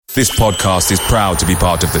This podcast is proud to be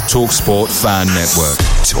part of the TalkSport Fan Network.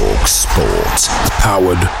 TalkSport.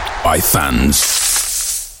 Powered by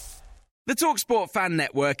fans. The TalkSport Fan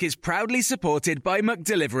Network is proudly supported by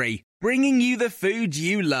McDelivery, bringing you the food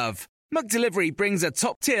you love. McDelivery brings a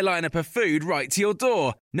top-tier lineup of food right to your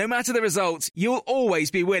door. No matter the result, you'll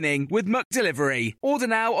always be winning with McDelivery. Order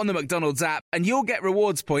now on the McDonald's app and you'll get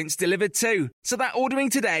rewards points delivered too. So that ordering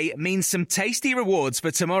today means some tasty rewards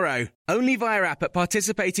for tomorrow. Only via app at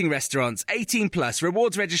participating restaurants. 18 plus.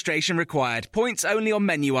 Rewards registration required. Points only on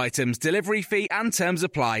menu items. Delivery fee and terms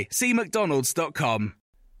apply. See mcdonalds.com.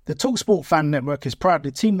 The TalkSport Fan Network is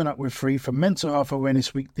proudly teaming up with Free for Mental Health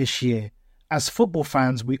Awareness Week this year. As football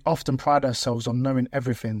fans, we often pride ourselves on knowing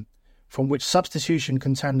everything, from which substitution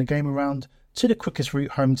can turn the game around to the quickest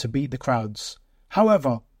route home to beat the crowds.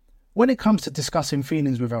 However, when it comes to discussing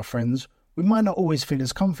feelings with our friends, we might not always feel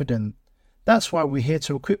as confident. That's why we're here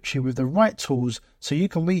to equip you with the right tools so you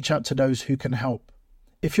can reach out to those who can help.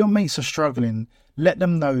 If your mates are struggling, let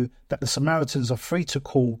them know that the Samaritans are free to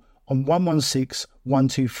call on 116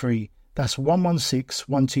 123. That's 116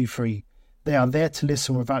 123. They are there to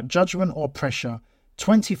listen without judgment or pressure,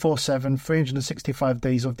 24/7, 365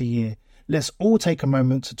 days of the year. Let's all take a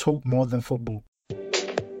moment to talk more than football.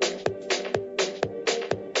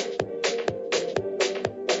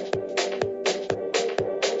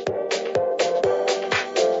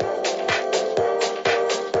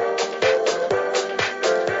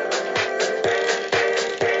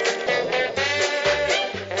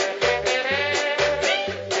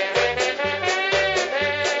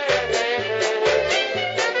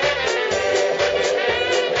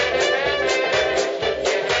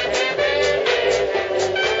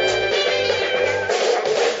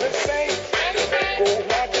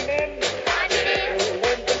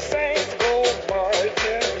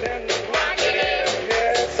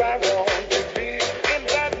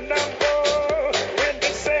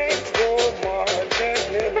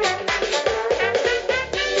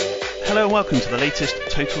 Welcome to the latest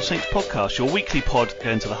Total Saints podcast, your weekly pod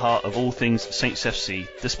going to the heart of all things Saints FC.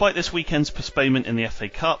 Despite this weekend's postponement in the FA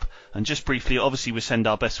Cup, and just briefly, obviously we send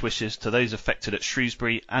our best wishes to those affected at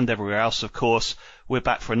Shrewsbury and everywhere else, of course. We're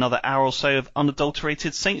back for another hour or so of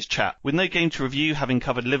unadulterated Saints chat, with no game to review, having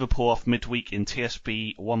covered Liverpool off midweek in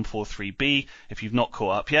TSB 143B, if you've not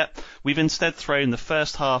caught up yet. We've instead thrown the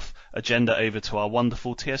first half agenda over to our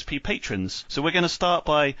wonderful TSP patrons. So we're going to start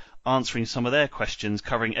by answering some of their questions,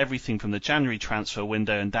 covering everything from the January transfer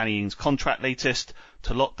window and Danny Ings' contract latest,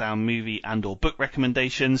 to lockdown movie and or book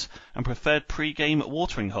recommendations, and preferred pre-game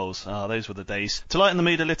watering holes. Those were the days. To lighten the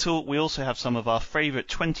mood a little, we also have some of our favourite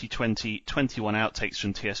 2020-21 outtakes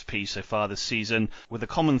from TSP so far this season, with a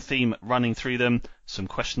common theme running through them: some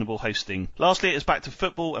questionable hosting. Lastly, it is back to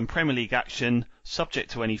football and Premier League action.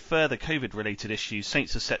 Subject to any further COVID-related issues,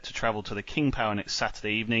 Saints are set to travel to the King Power next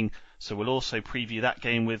Saturday evening, so we'll also preview that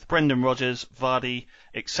game with Brendan Rodgers, Vardy,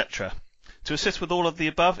 etc. To assist with all of the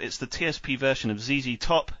above, it's the TSP version of ZZ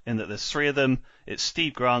Top, in that there's three of them. It's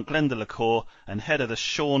Steve Grant, Glenn Delacour, and head of the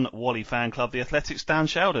Sean Wally fan club, the Athletics, Dan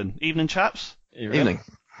Sheldon. Evening, chaps. Evening.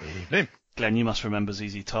 Glenn, you must remember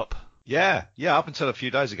ZZ Top. Yeah. Up until a few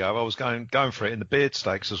days ago, I was going for it in the Beard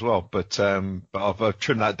Stakes as well, but I've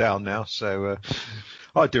trimmed that down now. So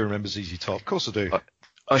I do remember ZZ Top. Of course I do.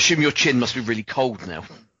 I assume your chin must be really cold now.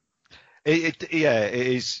 It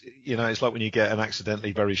is. You know, it's like when you get an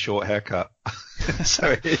accidentally very short haircut.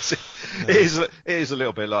 So it is a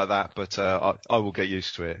little bit like that, but I will get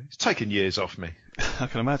used to it. It's taken years off me. I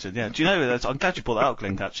can imagine, yeah. Do you know, I'm glad you brought that up,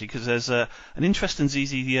 Glenn, actually, because there's an interesting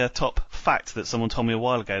ZZ Top fact that someone told me a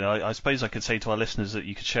while ago. And I suppose I could say to our listeners that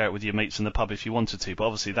you could share it with your mates in the pub if you wanted to, but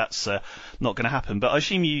obviously that's not going to happen. But I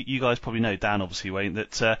assume you guys probably know, Dan obviously won't,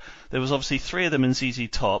 that there was obviously three of them in ZZ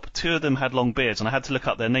Top. Two of them had long beards, and I had to look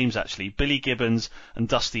up their names, actually: Billy Gibbons and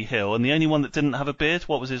Dusty Hill. And the only one that didn't have a beard,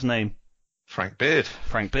 what was his name? Frank Beard.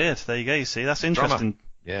 There you go. You see, that's interesting.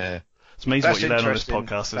 Drummer. Yeah. It's amazing what you learn on this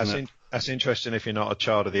podcast, isn't it? That's interesting if you're not a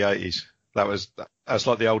child of the 80s. That's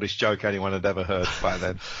like the oldest joke anyone had ever heard back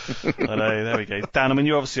then. I know, there we go. Dan, I mean,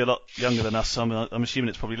 you're obviously a lot younger than us, so I'm assuming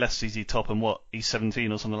it's probably less ZZ Top and what, he's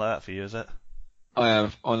 17 or something like that for you, is it? I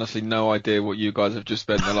have honestly no idea what you guys have just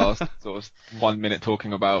spent the last sort of 1 minute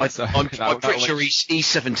talking about. I'm pretty sure he's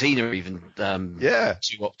 17 or even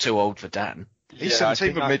too old for Dan. He's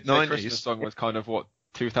 17 for mid-90s. The Christmas song was kind of,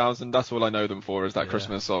 2000? That's all I know them for, is that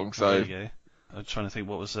Christmas song. So. There you go. I'm trying to think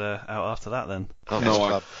what was out after that then.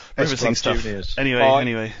 Everything stuff.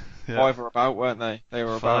 Anyway. Yeah. 5 were about, weren't they? They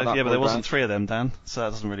were 5, about. Yeah, but there wasn't 3 of them, Dan, so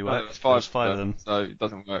that doesn't really work. No, there was 5 of them. So it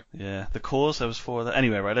doesn't work. Yeah, the cause, there was 4 of them.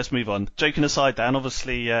 Anyway, right, let's move on. Joking aside, Dan,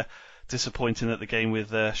 obviously disappointing that the game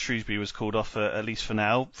with Shrewsbury was called off, at least for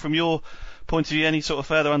now. From your point of view, any sort of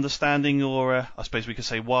further understanding, or I suppose we could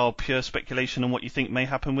say wild, pure speculation on what you think may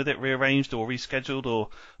happen with it, rearranged or rescheduled or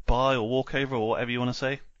bye or walkover or whatever you want to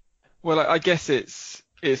say? Well, I guess it's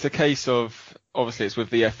a case of, obviously it's with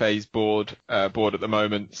the FA's board at the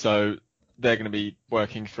moment, so they're going to be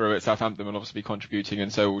working through it. Southampton will obviously be contributing,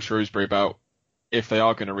 and so will Shrewsbury, about if they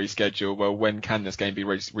are going to reschedule, well, when can this game be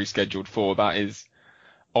rescheduled for? That is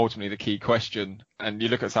ultimately the key question. And you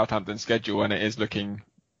look at Southampton's schedule and it is looking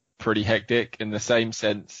pretty hectic. In the same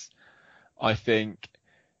sense, I think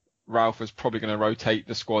Ralph was probably going to rotate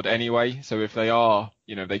the squad anyway. So if they are,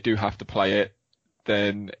 they do have to play it,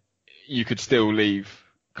 then you could still leave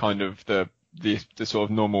kind of the sort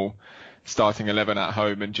of normal starting 11 at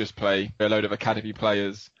home and just play a load of academy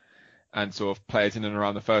players and sort of players in and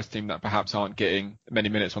around the first team that perhaps aren't getting many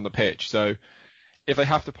minutes on the pitch. So if they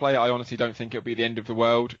have to play it, I honestly don't think it'll be the end of the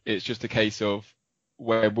world. It's just a case of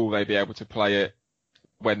where will they be able to play it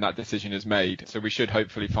when that decision is made. So we should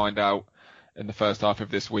hopefully find out in the first half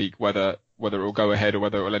of this week whether it will go ahead or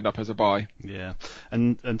whether it will end up as a bye. Yeah,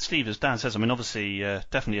 and Steve, as Dan says, I mean, obviously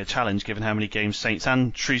definitely a challenge given how many games Saints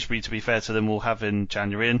and Shrewsbury, to be fair to them, will have in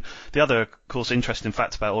January. And the other, of course, interesting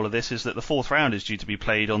fact about all of this is that the fourth round is due to be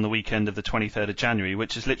played on the weekend of the 23rd of January,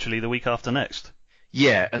 which is literally the week after next.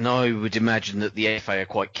 Yeah, and I would imagine that the FA are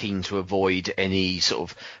quite keen to avoid any sort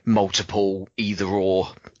of multiple either-or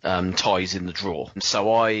ties in the draw.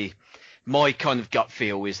 So my kind of gut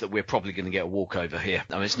feel is that we're probably going to get a walkover here.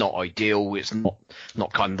 I mean, it's not ideal. It's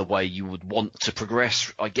not kind of the way you would want to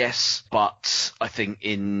progress, I guess. But I think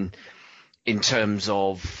in terms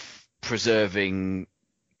of preserving,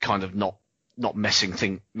 kind of not messing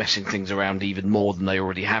things around even more than they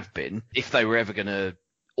already have been, if they were ever going to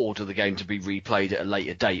order the game to be replayed at a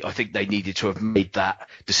later date, I think they needed to have made that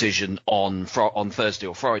decision on Thursday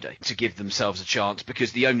or Friday to give themselves a chance,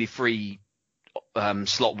 because the only free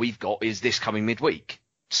slot we've got is this coming midweek.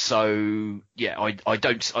 So yeah, I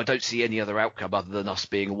don't see any other outcome other than us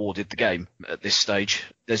being awarded the game at this stage.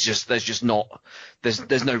 There's no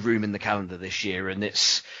room in the calendar this year, and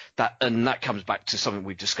that comes back to something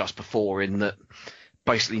we've discussed before, in that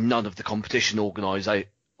basically none of the competition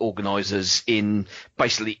organisers in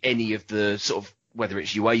basically any of the sort of, whether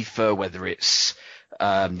it's UEFA, whether it's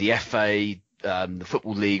the FA, the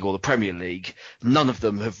Football League or the Premier League, none of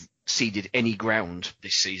them have ceded any ground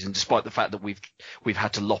this season, despite the fact that we've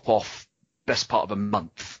had to lop off best part of a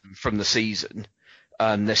month from the season.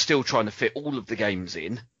 They're still trying to fit all of the games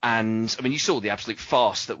in. And I mean, you saw the absolute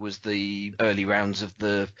farce that was the early rounds of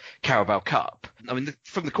the Carabao Cup. I mean,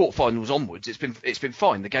 from the quarterfinals onwards, it's been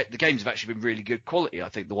fine. The games have actually been really good quality, I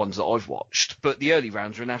think, the ones that I've watched. But the early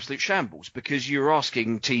rounds are an absolute shambles, because you're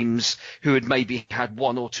asking teams who had maybe had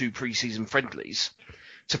one or two pre-season friendlies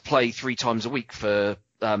to play 3 times a week for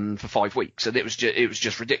 5 weeks, and it was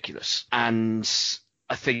just ridiculous. And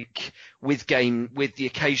I think with the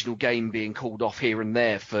occasional game being called off here and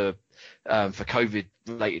there for COVID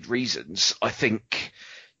related reasons, I think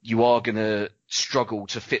you are going to struggle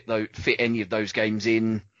to fit any of those games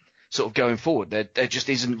in sort of going forward. There just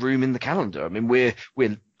isn't room in the calendar. I mean,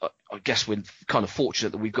 I guess we're kind of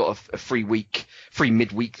fortunate that we've got a free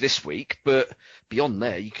midweek this week, but beyond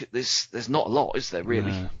there, there's not a lot, is there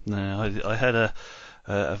really? No, I had a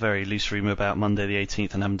very loose rumour about Monday the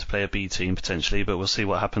 18th and having to play a B team potentially, but we'll see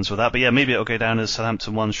what happens with that. But yeah, maybe it'll go down as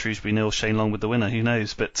Southampton 1, Shrewsbury 0, Shane Long with the winner, who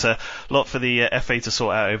knows. But a lot for the FA to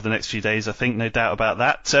sort out over the next few days, I think, no doubt about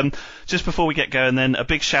that. Just before we get going then, a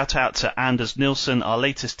big shout out to Anders Nilsson, our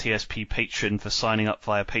latest TSP patron, for signing up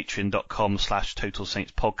via patreon.com/Total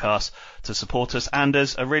Saints Podcast to support us.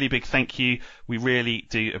 Anders, a really big thank you. We really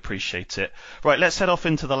do appreciate it. Right, let's head off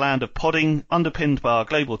into the land of podding, underpinned by our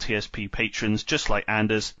global TSP patrons, just like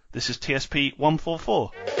Anders. This is TSP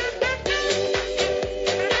 144.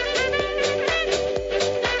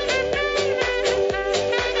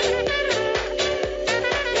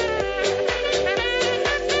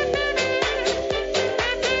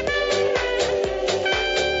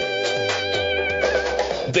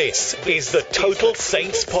 This is the Total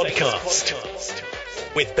Saints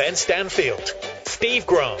Podcast with Ben Stanfield, Steve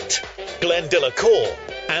Grant, Glenn Delacour,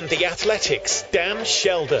 and The Athletic's Dan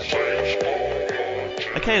Sheldon.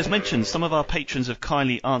 Okay, as mentioned, some of our patrons have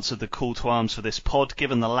kindly answered the call to arms for this pod,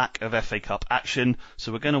 given the lack of FA Cup action,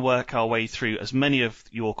 so we're going to work our way through as many of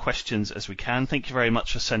your questions as we can. Thank you very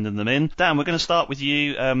much for sending them in. Dan, we're going to start with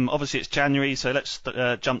you. Obviously it's January, so let's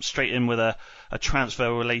jump straight in with a a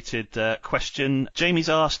transfer-related question. Jamie's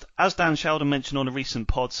asked, as Dan Sheldon mentioned on a recent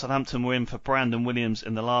pod, Southampton were in for Brandon Williams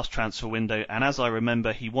in the last transfer window, and as I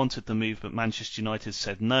remember, he wanted the move, but Manchester United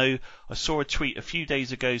said no. I saw a tweet a few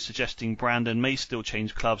days ago suggesting Brandon may still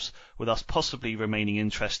change clubs, with us possibly remaining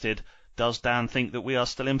interested. Does Dan think that we are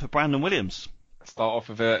still in for Brandon Williams? Start off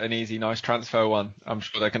with an easy, nice transfer one. I'm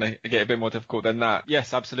sure they're going to get a bit more difficult than that.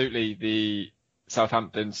 Yes, absolutely. The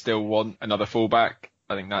Southampton still want another fullback.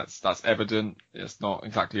 I think that's evident. It's not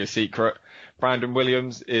exactly a secret. Brandon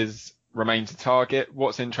Williams remains a target.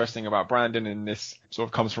 What's interesting about Brandon, and this sort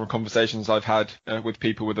of comes from conversations I've had with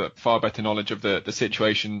people with a far better knowledge of the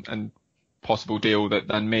situation and possible deal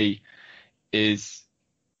than me, is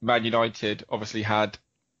Man United obviously had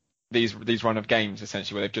these run of games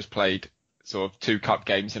essentially where they've just played sort of 2 cup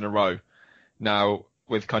games in a row. Now,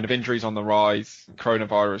 with kind of injuries on the rise,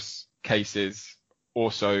 coronavirus cases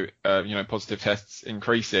also, positive tests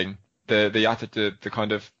increasing, the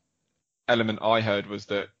kind of element I heard was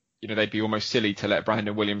that, they'd be almost silly to let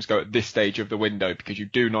Brandon Williams go at this stage of the window, because you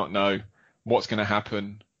do not know what's going to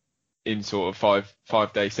happen in sort of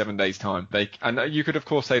 7 days time. And you could of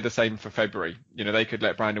course say the same for February. They could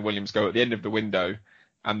let Brandon Williams go at the end of the window,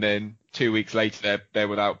 and then 2 weeks later they're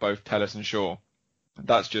without both Telles and Shaw.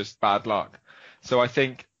 That's just bad luck. So I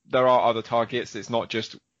think there are other targets. It's not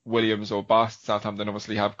just Williams or bust. Southampton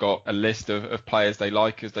obviously have got a list of players they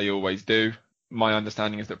like, as they always do. My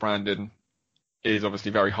understanding is that Brandon is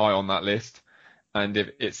obviously very high on that list, and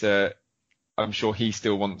if I'm sure he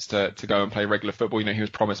still wants to go and play regular football. He was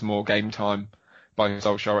promised more game time by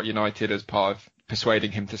Solskjaer at United as part of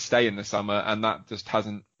persuading him to stay in the summer, and that just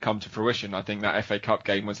hasn't come to fruition. I think that FA Cup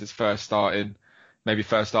game was his first start of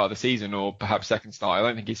the season, or perhaps second start. I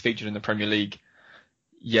don't think he's featured in the Premier League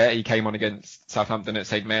yet. He came on against Southampton at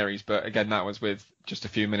St Mary's, but again, that was with just a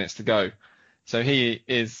few minutes to go. So he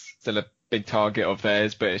is still a big target of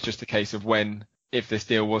theirs, but it's just a case of if this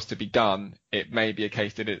deal was to be done, it may be a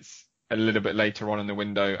case that it's a little bit later on in the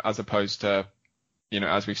window, as opposed to,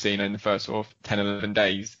 as we've seen in the first sort of 10, 11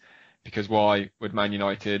 days, because why would Man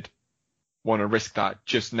United want to risk that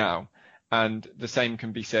just now? And the same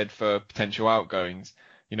can be said for potential outgoings.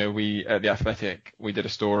 We at The Athletic, we did a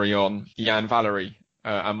story on Yan Valery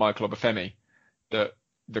and Michael Obafemi, that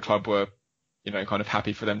the club were, kind of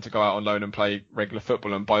happy for them to go out on loan and play regular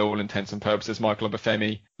football. And by all intents and purposes, Michael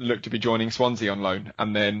Obafemi looked to be joining Swansea on loan.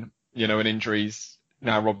 And then, and injuries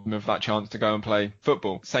now rob him of that chance to go and play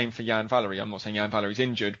football. Same for Yan Valery. I'm not saying Yan Valery's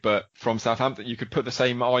injured, but from Southampton, you could put the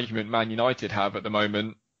same argument Man United have at the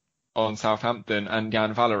moment on Southampton and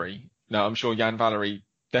Yan Valery. Now, I'm sure Yan Valery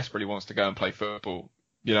desperately wants to go and play football.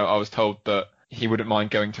 I was told that he wouldn't mind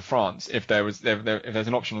going to France if there's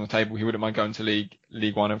an option on the table. He wouldn't mind going to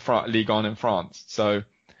Ligue 1 in France. So,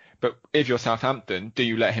 but if you're Southampton, do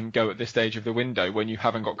you let him go at this stage of the window when you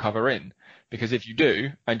haven't got cover in? Because if you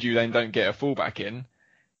do, and you then don't get a fullback in,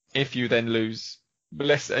 if you then lose,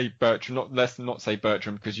 let's say Bertram, let's not say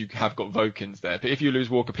Bertram because you have got Vokins there, but if you lose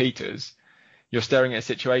Walker-Peters, you're staring at a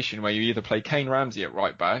situation where you either play Kane Ramsey at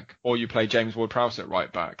right back or you play James Ward-Prowse at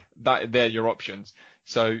right back. They're your options.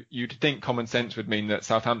 So you'd think common sense would mean that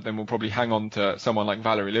Southampton will probably hang on to someone like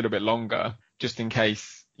Valery a little bit longer, just in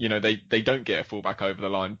case, they don't get a fullback over the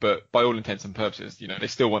line. But by all intents and purposes, they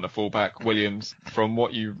still want a fullback. Williams, from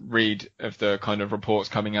what you read of the kind of reports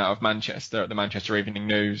coming out of Manchester at the Manchester Evening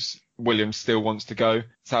News, Williams still wants to go.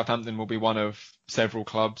 Southampton will be one of several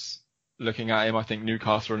clubs looking at him. I think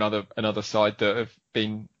Newcastle are another side that have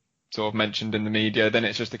been sort of mentioned in the media. Then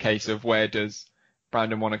it's just a case of where does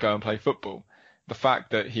Brandon want to go and play football? The fact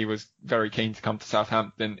that he was very keen to come to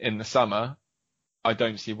Southampton in the summer, I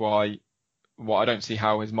don't see I don't see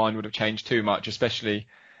how his mind would have changed too much, especially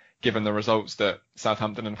given the results that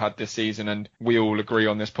Southampton have had this season. And we all agree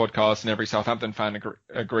on this podcast, and every Southampton fan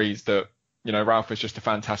agrees that, Ralph is just a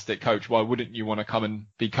fantastic coach. Why wouldn't you want to come and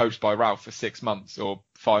be coached by Ralph for 6 months or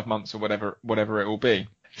 5 months or whatever it will be?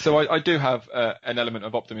 So I do have an element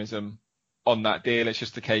of optimism on that deal. It's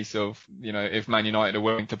just a case of, if Man United are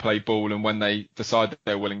willing to play ball, and when they decide that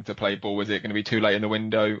they're willing to play ball, is it going to be too late in the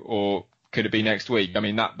window, or could it be next week? I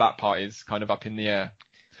mean, that part is kind of up in the air.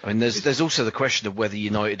 I mean, there's also the question of whether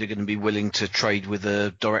United are going to be willing to trade with a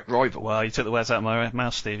direct rival. Well, you took the words out of my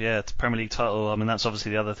mouth, Steve. Yeah, it's Premier League title. I mean, that's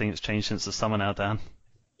obviously the other thing that's changed since the summer now, Dan.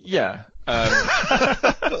 Yeah. No,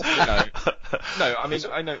 I mean,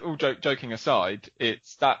 I know, all joking aside,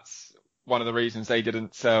 that's one of the reasons they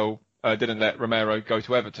didn't let Romero go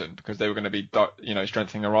to Everton, because they were going to be,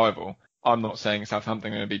 strengthening a rival. I'm not saying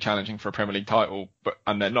Southampton are going to be challenging for a Premier League title,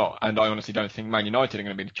 and they're not. And I honestly don't think Man United are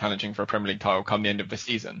going to be challenging for a Premier League title come the end of the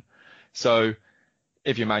season. So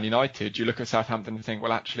if you're Man United, you look at Southampton and think,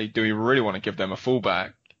 well, actually, do we really want to give them a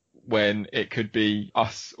fullback when it could be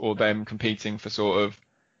us or them competing for sort of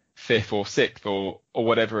 5th or 6th or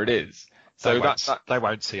whatever it is? So they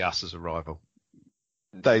won't see us as a rival.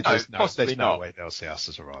 Possibly there's no not. way they'll see us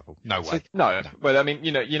as a rival. No way. So, no. Well, I mean,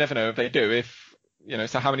 you never know if they do.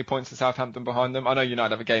 So how many points is Southampton behind them? I know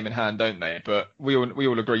United have a game in hand, don't they? But we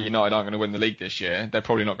all agree United aren't going to win the league this year. They're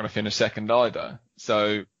probably not going to finish second either.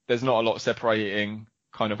 So there's not a lot separating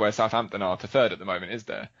kind of where Southampton are to third at the moment, is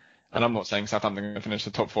there? And I'm not saying Southampton are going to finish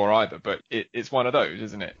the top 4 either, but it's one of those,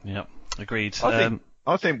 isn't it? Yeah, agreed.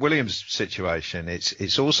 I think Williams' situation,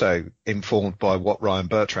 it's also informed by what Ryan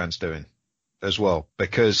Bertrand's doing as well,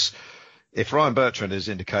 because if Ryan Bertrand has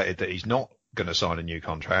indicated that he's not going to sign a new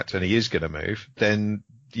contract and he is going to move, then,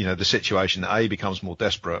 the situation becomes more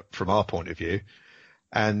desperate from our point of view,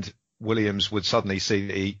 and Williams would suddenly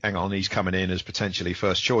see that he's coming in as potentially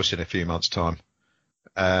first choice in a few months' time,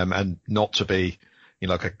 and not to be,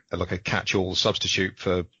 like a catch-all substitute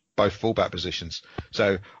for both fullback positions.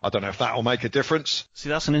 So I don't know if that will make a difference. See,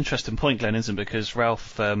 that's an interesting point, Glenn, isn't it? Because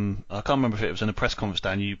Ralph, I can't remember if it was in a press conference,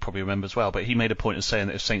 Dan, you probably remember as well, but he made a point of saying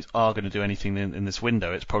that if Saints are going to do anything in this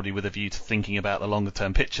window, it's probably with a view to thinking about the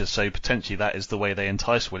longer-term pictures. So potentially that is the way they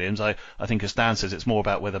entice Williams. I think, as Dan says, it's more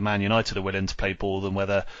about whether Man United are willing to play ball than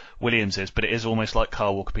whether Williams is. But it is almost like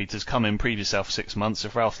Kyle Walker-Peters. Come in, prove yourself for 6 months.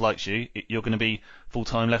 If Ralph likes you, you're going to be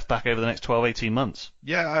full-time left back over the next 12, 18 months.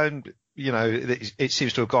 Yeah, and it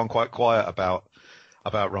seems to have gone quite quiet about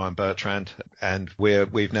Ryan Bertrand, and where are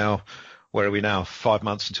we now? 5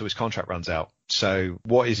 months until his contract runs out. So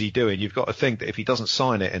what is he doing? You've got to think that if he doesn't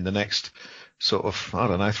sign it in the next sort of,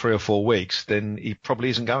 3 or 4 weeks, then he probably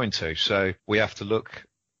isn't going to. So we have to look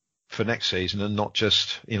for next season and not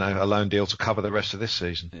just, a loan deal to cover the rest of this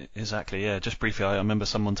season. Exactly, yeah. Just briefly, I remember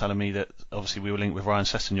someone telling me that obviously we were linked with Ryan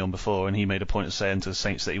Sessegnon before, and he made a point of saying to the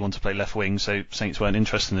Saints that he wanted to play left wing, so Saints weren't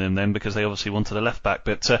interested in him then because they obviously wanted a left back.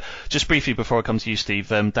 But just briefly before I come to you, Steve,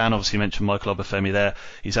 Dan obviously mentioned Michael Obafemi there.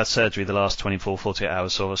 He's had surgery the last 24, 48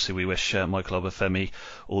 hours, so obviously we wish Michael Obafemi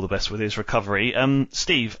all the best with his recovery.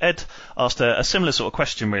 Steve, Ed asked a similar sort of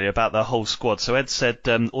question really about the whole squad. So Ed said,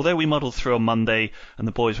 although we muddled through on Monday and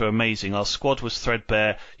the boys were amazing, our squad was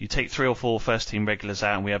threadbare. You take 3 or 4 first-team regulars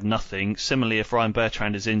out and we have nothing. Similarly, if Ryan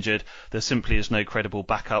Bertrand is injured, there simply is no credible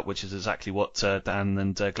backup, which is exactly what Dan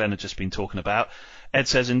and Glenn have just been talking about. Ed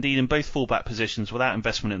says, indeed, in both fullback positions, without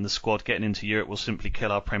investment in the squad, getting into Europe will simply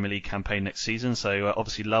kill our Premier League campaign next season. So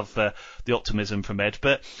obviously love the optimism from Ed.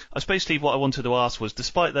 But I suppose, Steve, what I wanted to ask was,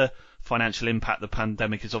 despite the financial impact the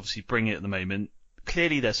pandemic is obviously bringing at the moment,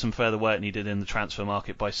 clearly there's some further work needed in the transfer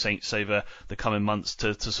market by Saints over the coming months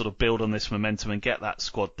to sort of build on this momentum and get that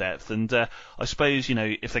squad depth. And I suppose,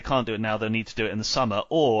 if they can't do it now, they'll need to do it in the summer.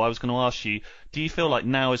 Or I was going to ask you, do you feel like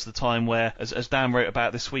now is the time where, as Dan wrote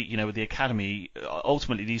about this week, with the academy,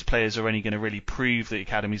 ultimately these players are only going to really prove that the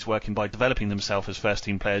academy's working by developing themselves as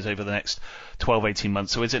first-team players over the next 12, 18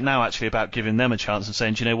 months. So is it now actually about giving them a chance and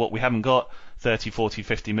saying, do you know what, we haven't got 30, 40,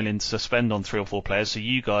 50 million to spend on 3 or 4 players, so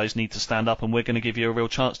you guys need to stand up and we're going to give you a real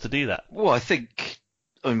chance to do that? Well, I think,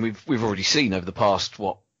 we've already seen over the past,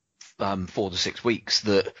 4 to 6 weeks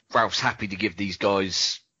that Ralph's happy to give these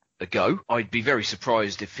guys a go. I'd be very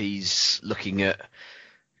surprised if he's looking at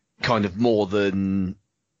kind of more than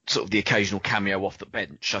sort of the occasional cameo off the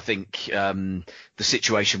bench. I think the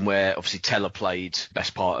situation where obviously Teller played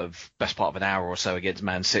best part of an hour or so against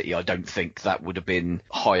Man City, I don't think that would have been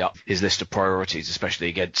high up his list of priorities, especially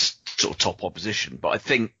against sort of top opposition. But I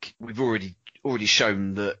think we've already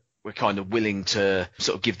shown that we're kind of willing to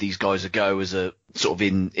sort of give these guys a go as a sort of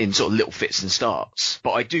in sort of little fits and starts.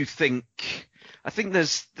 But I think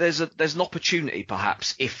there's an opportunity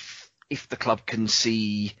perhaps if the club can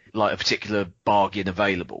see like a particular bargain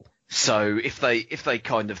available. So if they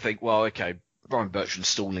kind of think, well, okay, Ryan Bertrand's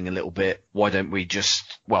stalling a little bit, why don't we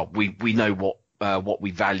just, we know what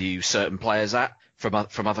we value certain players at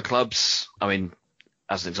from other clubs. I mean,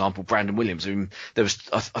 as an example, Brandon Williams.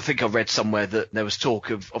 I think I read somewhere that there was talk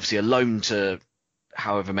of obviously a loan to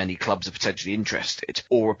however many clubs are potentially interested,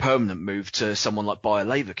 or a permanent move to someone like Bayer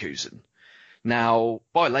Leverkusen. Now,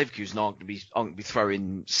 Bayer Leverkusen aren't going to be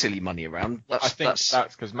throwing silly money around. I think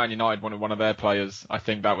that's because Man United wanted one of their players. I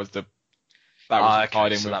think that was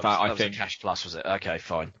tied in with that. I think was a cash plus, was it? Okay,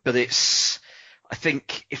 fine. But I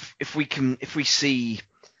think if we see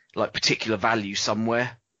like particular value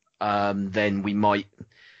somewhere, then we might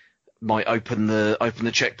open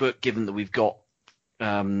the checkbook. Given that we've got,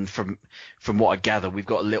 from what I gather, we've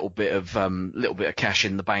got a little bit of cash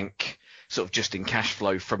in the bank, sort of just in cash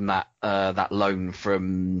flow from that loan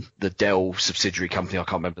from the Dell subsidiary company. I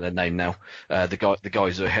can't remember their name now. The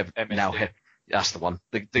guys who have now That's the one.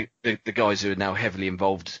 The guys who are now heavily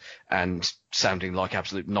involved and sounding like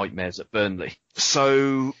absolute nightmares at Burnley.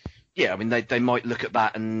 So yeah, I mean they might look at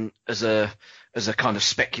that and as a kind of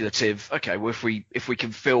speculative. Okay, well if we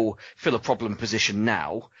can fill a problem position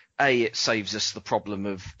now, A, it saves us the problem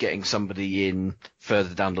of getting somebody in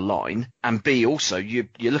further down the line, and B, also you're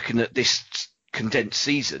looking at this condensed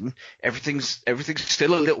season, everything's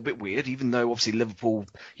still a little bit weird, even though obviously Liverpool,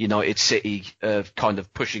 United, City are kind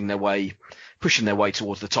of pushing their way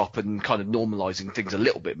towards the top and kind of normalising things a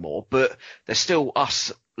little bit more. But there's still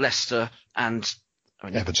us, Leicester, and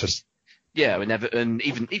Everton. Yeah, and Everton,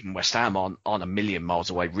 even West Ham aren't a million miles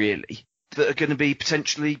away really, that are going to be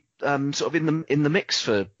potentially sort of in the mix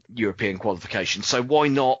for European qualification. So why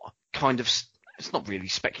not kind of? It's not really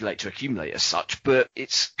speculate to accumulate as such, but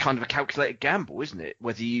it's kind of a calculated gamble, isn't it?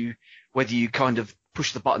 Whether you kind of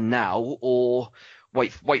push the button now or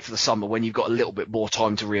wait for the summer when you've got a little bit more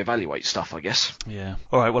time to reevaluate stuff, I guess. Yeah.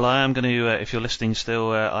 All right. Well, I am going to, if you're listening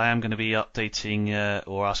still, I am going to be updating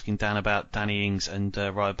or asking Dan about Danny Ings and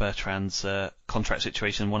Ryan Bertrand's contract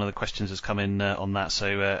situation. One of the questions has come in on that,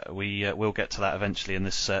 so we will get to that eventually in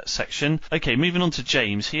this section. Okay, moving on to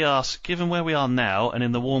James. He asks, given where we are now and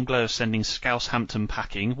in the warm glow of sending Scouse-Hampton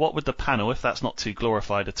packing, what would the panel, if that's not too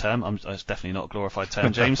glorified a term, it's definitely not a glorified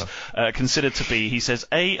term, James, consider to be? He says,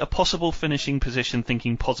 A possible finishing position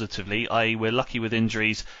thinking positively, i.e. we're lucky with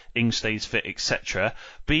injuries, Ings stays fit, etc.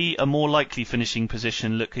 B, a more likely finishing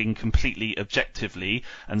position looking completely objectively,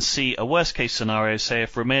 and C, a worst case scenario, say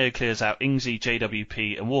if Romeo clears out Ingsy,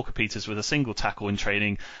 JWP and Walker-Peters with a single tackle in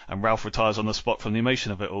training and Ralph retires on the spot from the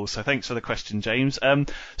emotion of it all. So thanks for the question, James.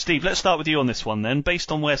 Steve, let's start with you on this one then.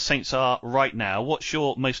 Based on where Saints are right now, what's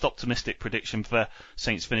your most optimistic prediction for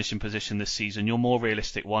Saints finishing position this season, your more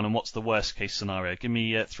realistic one, and what's the worst case scenario? Give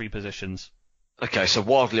me 3 positions. Okay, so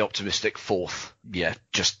wildly optimistic 4th. Yeah,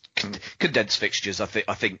 just condensed fixtures. I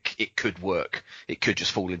think it could work. It could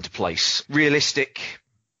just fall into place. Realistic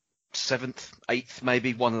 7th, 8th,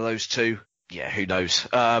 maybe one of those two. Yeah, who knows?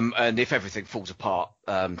 And if everything falls apart,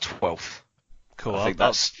 12th. Cool. I think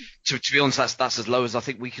that's to be honest, that's as low as I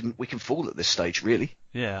think we can fall at this stage, really.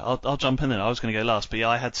 Yeah, I'll jump in then. I was going to go last, but yeah,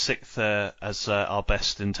 I had 6th as our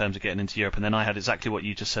best in terms of getting into Europe, and then I had exactly what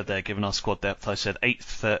you just said there, given our squad depth. I said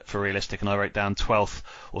 8th for realistic, and I wrote down 12th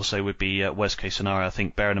also would be worst case scenario. I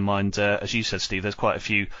think, bearing in mind, as you said, Steve, there's quite a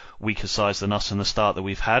few weaker sides than us in the start that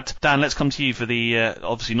we've had. Dan, let's come to you for the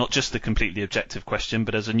obviously not just the completely objective question,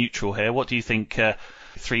 but as a neutral here, what do you think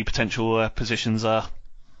 3 potential positions are?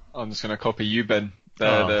 I'm just going to copy you, Ben.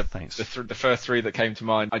 Thanks. The first 3 that came to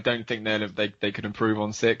mind, I don't think they could improve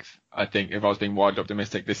on 6th. I think if I was being wildly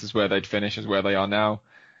optimistic, this is where they'd finish, is where they are now.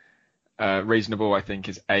 Reasonable, I think,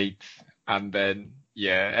 is 8th. And then,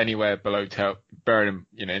 yeah, anywhere below 10th,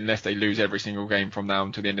 unless they lose every single game from now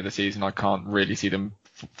until the end of the season, I can't really see them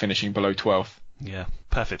finishing below 12th. Yeah,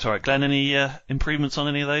 perfect. All right, Glenn, any improvements on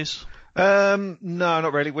any of those? No,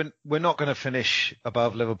 not really. We're not going to finish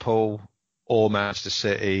above Liverpool or Manchester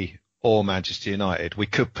City or Manchester United. We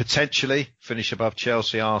could potentially finish above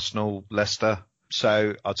Chelsea, Arsenal, Leicester.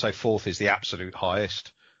 So I'd say 4th is the absolute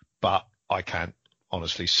highest, but I can't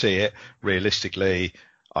honestly see it. Realistically,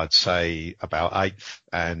 I'd say about 8th,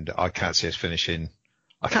 and I can't actually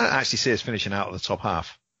see us finishing out of the top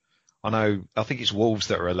half. I think it's Wolves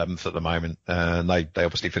that are 11th at the moment, and they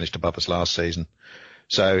obviously finished above us last season.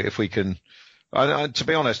 So if we can, to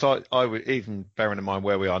be honest, I would, even bearing in mind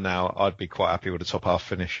where we are now, I'd be quite happy with a top half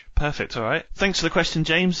finish. Perfect. All right. Thanks for the question,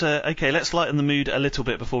 James. Okay, let's lighten the mood a little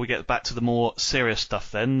bit before we get back to the more serious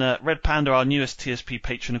stuff then. Red Panda, our newest TSP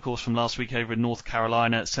patron, of course, from last week over in North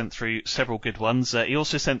Carolina, sent through several good ones. He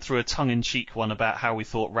also sent through a tongue-in-cheek one about how we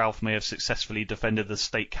thought Ralph may have successfully defended the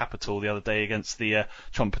state capitol the other day against the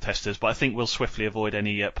Trump protesters, but I think we'll swiftly avoid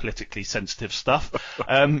any politically sensitive stuff.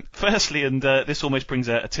 Firstly, and this almost brings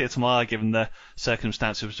a tear to my eye given the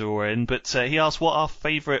circumstances we're in, but he asked what our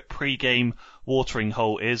favourite pre-game watering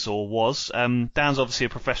hole is or was. Dan's obviously a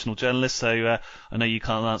professional journalist, so I know you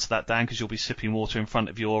can't answer that, Dan, because you'll be sipping water in front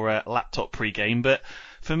of your laptop pre-game, but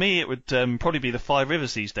for me it would probably be the Five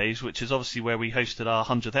Rivers these days, which is obviously where we hosted our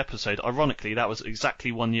 100th episode. Ironically, that was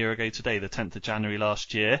exactly 1 year ago today, the 10th of January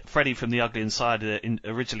last year. Freddie from The Ugly Insider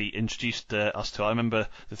originally introduced us to it. I remember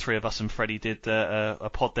the 3 of us and Freddie did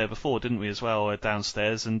a pod there before, didn't we, as well,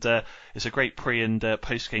 downstairs, and it's a great pre- and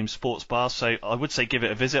post-game sports bar, so I would say give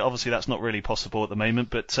it a visit. Obviously that's not really possible at the moment,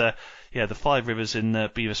 but yeah, the Five Rivers in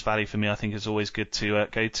Beavis Valley for me I think is always good to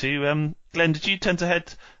go to. Glenn, did you tend to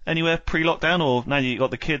head anywhere pre-lockdown, or now you've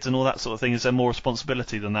got the kids and all that sort of thing, is there more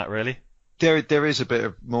responsibility than that really? There is a bit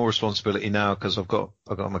of more responsibility now because I've got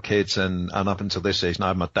my kids, and up until this season I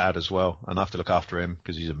have my dad as well, and I have to look after him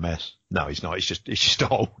because he's a mess. No, he's not. He's just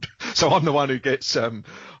old. So I'm the one who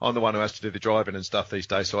has to do the driving and stuff these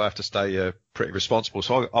days. So I have to stay pretty responsible.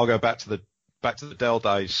 So I'll go back to the Dell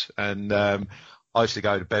days, and I used to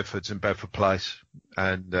go to Bedford's in Bedford Place,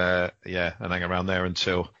 and and hang around there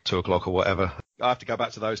until 2:00 or whatever. I have to go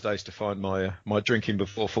back to those days to find my drinking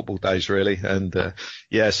before football days, really. And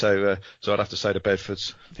so I'd have to say to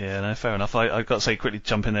Bedford's. Yeah, no, fair enough. I've got to say, quickly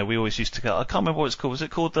jump in there. We always used to go. I can't remember what it's called. Was it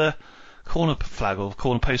called the corner flag or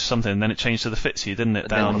corner post or something? And then it changed to the Fitzhugh, didn't it?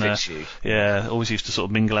 Down there. Yeah, always used to sort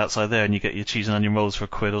of mingle outside there, and you get your cheese and onion rolls for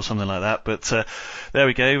 £1 or something like that. But there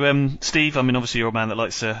we go. Steve, I mean, obviously you're a man that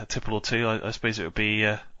likes a tipple or two. I suppose it would be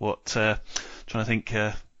trying to think.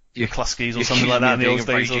 Your Kluskies or something like that in the old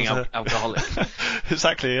days. Alcoholic.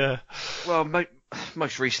 Exactly, yeah. Well,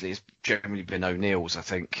 most recently it's generally been O'Neill's, I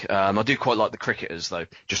think. I do quite like the Cricketers though,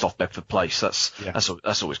 just off Bedford Place.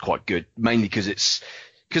 That's always quite good, mainly because it's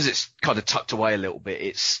kind of tucked away a little bit.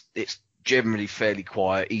 It's generally fairly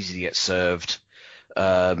quiet, easy to get served.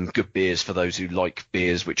 Good beers for those who like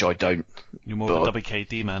beers, which I don't. You're more of a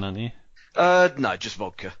WKD man, aren't you? No, just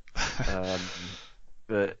vodka.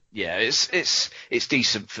 But yeah, it's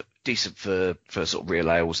decent for sort of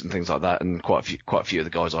real ales and things like that, and quite a few of the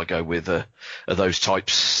guys I go with are those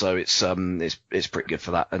types. So it's pretty good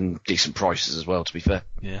for that, and decent prices as well, to be fair.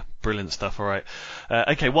 Yeah, brilliant stuff. All right,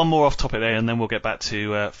 okay, one more off topic there, and then we'll get back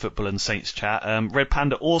to football and Saints chat. Red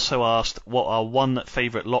Panda also asked what our one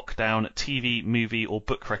favourite lockdown TV, movie, or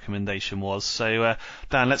book recommendation was. So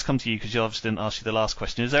Dan, let's come to you because you obviously didn't ask you the last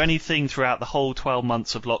question. Is there anything throughout the whole 12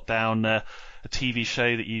 months of lockdown? A TV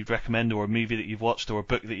show that you'd recommend, or a movie that you've watched, or a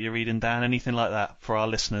book that you're reading, Dan? Anything like that for our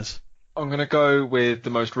listeners? I'm going to go with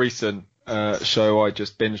the most recent show I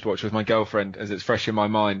just binged watched with my girlfriend, as it's fresh in my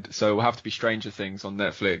mind. So it will have to be Stranger Things on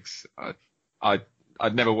Netflix. I'd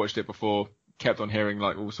never watched it before, kept on hearing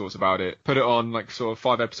like all sorts about it. Put it on like sort of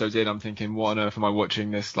 5 episodes in, I'm thinking, what on earth am I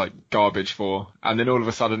watching this like garbage for? And then all of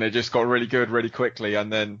a sudden it just got really good really quickly,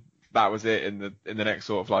 and then that was it. In the next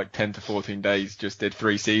sort of like 10 to 14 days, just did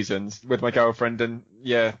 3 seasons with my girlfriend, and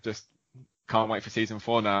yeah, just can't wait for season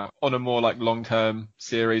 4 now. On a more like long-term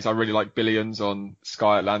series, I really like Billions on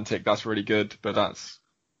Sky Atlantic. That's really good, but that's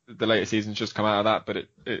the latest season's just come out of that, but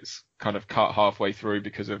it's kind of cut halfway through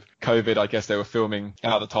because of COVID. I guess they were filming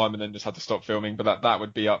at the time and then just had to stop filming, but that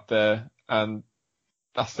would be up there. And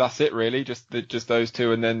that's it really, just those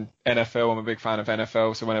 2, and then NFL. I'm a big fan of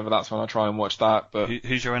NFL, so whenever that's on, I try and watch that. But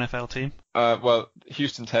who's your NFL team? Well,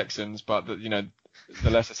 Houston Texans, but the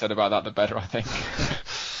less I said about that, the better, I think.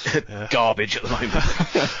 Garbage at the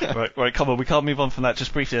moment. right, come on, we can't move on from that.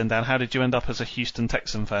 Just briefly then, Dan, how did you end up as a Houston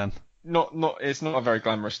Texan fan? It's not a very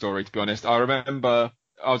glamorous story, to be honest. I remember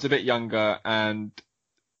I was a bit younger, and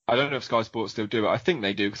I don't know if Sky Sports still do it. I think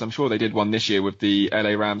they do, because I'm sure they did one this year with the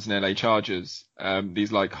LA Rams and LA Chargers,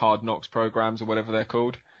 these like Hard Knocks programs or whatever they're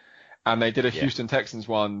called. And they did a Houston Texans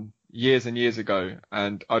one years and years ago.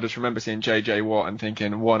 And I just remember seeing JJ Watt and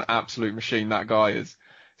thinking, what an absolute machine that guy is.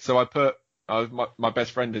 So my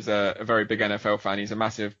best friend is a very big NFL fan. He's a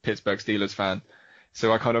massive Pittsburgh Steelers fan.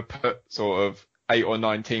 So I kind of put sort of 8 or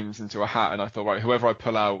 9 teams into a hat, and I thought, right, whoever I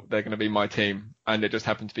pull out, they're going to be my team. And it just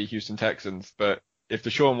happened to be Houston Texans. But if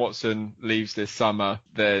Deshaun Watson leaves this summer,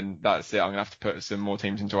 then that's it. I'm going to have to put some more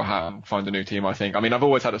teams into a hat and find a new team, I think. I mean, I've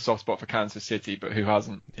always had a soft spot for Kansas City, but who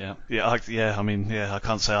hasn't? I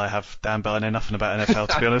can't say I have, Dan, but I know nothing about NFL,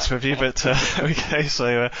 to be honest with you. But okay,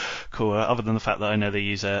 so cool. Other than the fact that I know they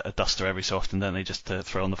use a duster every so often, don't they, just to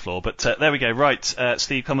throw on the floor. But there we go. Right,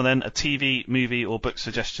 Steve, come on then. A TV, movie, or book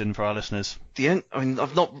suggestion for our listeners?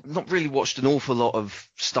 I've not really watched an awful lot of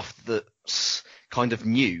stuff that's kind of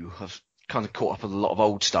new. I've kind of caught up with a lot of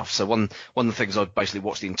old stuff. So one of the things I basically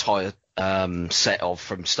watched the entire set of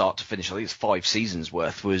from start to finish, I think it's 5 seasons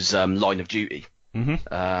worth, was Line of Duty.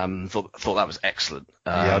 Mm-hmm. Thought that was excellent.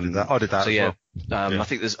 I did that. So as well. I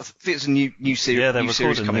think there's a new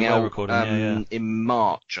series coming out in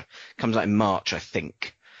March. Comes out in March, I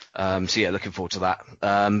think. Looking forward to that.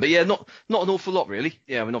 But yeah, not an awful lot really.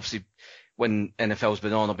 Yeah, I mean obviously when NFL's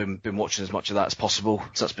been on, I've been watching as much of that as possible.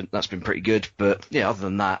 So that's been pretty good. But yeah, other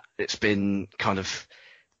than that, it's been kind of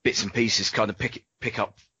bits and pieces, kind of pick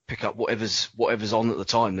up whatever's on at the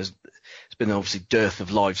time. There's been obviously dearth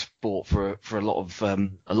of live sport for a lot of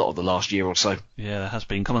the last year or so. Yeah, there has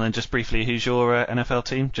been. Come on then, just briefly, who's your NFL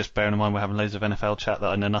team? Just bearing in mind we're having loads of NFL chat that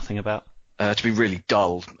I know nothing about. To be really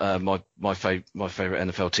dull, my favourite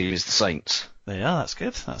NFL team is the Saints. Yeah, that's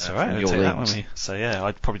good. That's all right. We'll take that one. So yeah,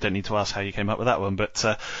 I probably don't need to ask how you came up with that one, but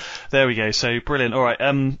there we go. So brilliant. All right.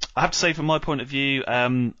 I have to say, from my point of view,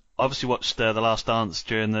 obviously watched The Last Dance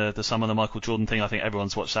during the summer, the Michael Jordan thing. I think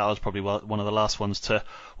everyone's watched that. I was probably one of the last ones to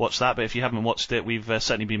watch that. But if you haven't watched it, we've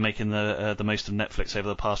certainly been making the most of Netflix over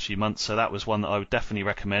the past few months. So that was one that I would definitely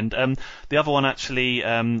recommend. The other one, actually,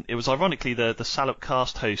 it was ironically the Salop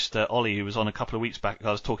Cast host, Ollie, who was on a couple of weeks back.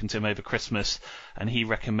 I was talking to him over Christmas, and he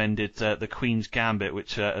recommended The Queen's Gambit,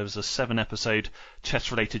 which was a 7-episode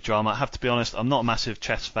chess-related drama. I have to be honest, I'm not a massive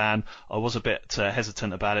chess fan. I was a bit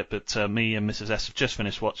hesitant about it, but me and Mrs. S have just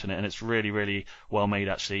finished watching it, and it's really, really well made,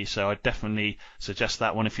 actually. So I definitely suggest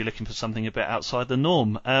that one if you're looking for something a bit outside the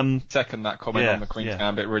norm. Second that comment on The Queen's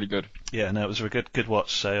Gambit, really good. Yeah, no, it was a good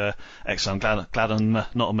watch. So excellent. Glad I'm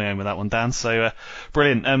not on my own with that one, Dan. So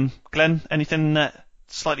brilliant. Glenn, anything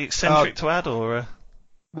slightly eccentric to add, or?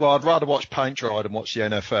 Well, I'd rather watch paint dry than watch the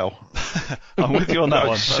NFL. I'm with you on that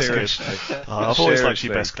one. That's seriously. Good. I've always liked you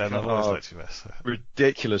best, Glenn. I've always liked you best.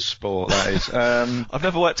 Ridiculous sport, that is. I've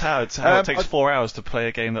never worked out how it takes 4 hours to play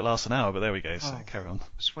a game that lasts an hour, but there we go. So carry on.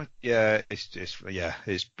 Yeah,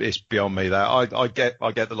 it's beyond me. That I get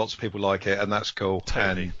that lots of people like it, and that's cool.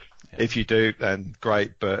 Totally. And if you do, then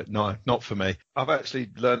great, but no, not for me. I've actually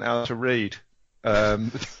learned how to read.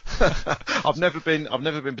 I've never been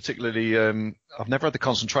particularly I've never had the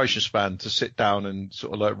concentration span to sit down and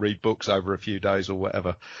sort of like read books over a few days or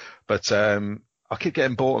whatever, but I keep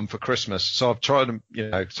getting bought them for Christmas, so I've tried them,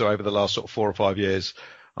 so over the last sort of 4 or 5 years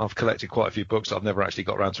I've collected quite a few books that I've never actually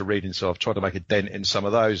got around to reading, so I've tried to make a dent in some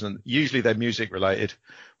of those, and usually they're music related,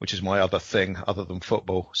 which is my other thing other than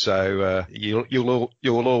football. So you'll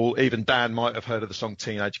all, even Dan might have heard of the song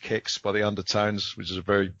Teenage Kicks by the Undertones, which is a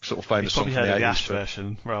very sort of famous song from the 80s. Probably heard of the Ash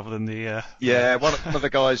version rather than the Yeah, one of the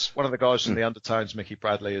guys from the Undertones, Mickey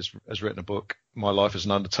Bradley, has written a book, My Life as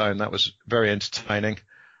an Undertone. That was very entertaining,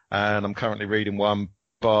 and I'm currently reading one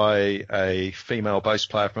by a female bass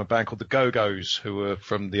player from a band called the Go-Go's, who were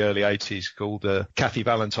from the early 80s, called Kathy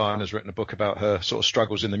Valentine, has written a book about her sort of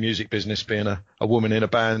struggles in the music business, being a woman in a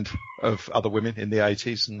band of other women in the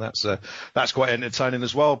 80s, and that's quite entertaining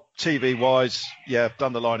as well. TV-wise, yeah, I've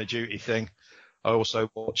done the Line of Duty thing. I also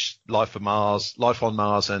watched Life on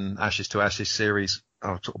Mars and Ashes to Ashes series.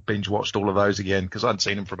 I sort of binge watched all of those again because I hadn't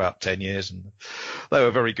seen them for about 10 years, and they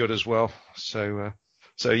were very good as well. So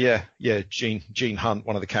yeah, Gene Hunt,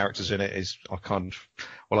 one of the characters in it,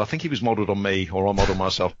 I think he was modelled on me, or I modelled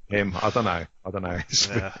myself on him. I don't know. It's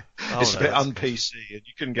a bit un-PC, and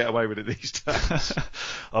you couldn't get away with it these days.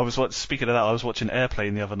 Speaking of that, I was watching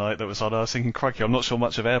Airplane the other night that was on. I was thinking, crikey, I'm not sure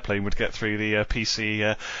much of Airplane would get through the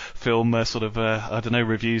PC film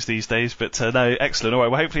reviews these days. But no, excellent. All right,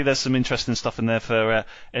 well, hopefully there's some interesting stuff in there for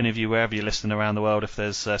any of you, wherever you're listening around the world. If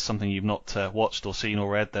there's something you've not watched or seen or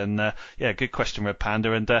read, then good question, Red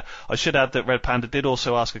Panda. And I should add that Red Panda did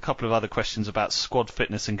also ask a couple of other questions about squad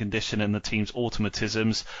fitness and condition and the team's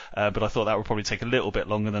automatisms, but I thought that would probably take a little bit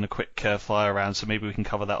longer than a quick fire round, so maybe we can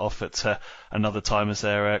cover that off at another time, as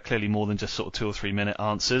there are clearly more than just sort of 2 or 3 minute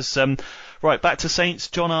answers. Right, back to Saints.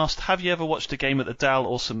 John asked, have you ever watched a game at the Dell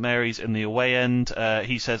or St Mary's in the away end?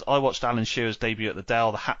 He says, I watched Alan Shearer's debut at the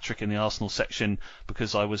Dell, the hat-trick in the Arsenal section,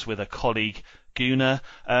 because I was with a colleague, Guna.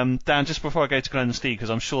 Dan, just before I go to Glenn and Steve, because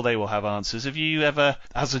I'm sure they will have answers, have you ever,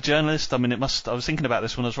 as a journalist, I was thinking about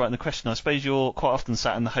this when I was writing the question, I suppose you're quite often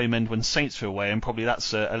sat in the home end when Saints are away, and probably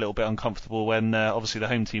that's a little bit uncomfortable when obviously the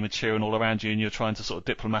home team are cheering all around you and you're trying to sort of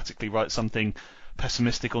diplomatically write something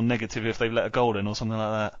pessimistic or negative if they've let a goal in or something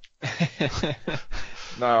like that.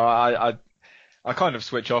 No, I kind of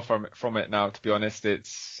switch off from it now, to be honest.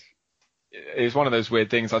 It's one of those weird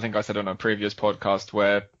things, I think I said on a previous podcast,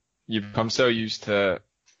 where you become so used to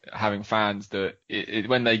having fans that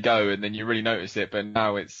when they go, and then you really notice it. But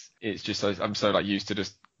now it's just, I'm so used to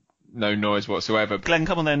just no noise whatsoever. Glenn,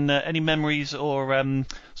 come on then. Any memories or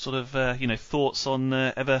thoughts on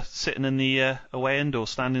ever sitting in the away end or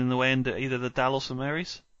standing in the away end at either the Dell or St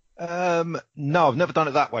Mary's? No, I've never done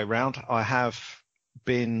it that way round. I have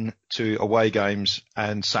been to away games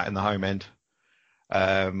and sat in the home end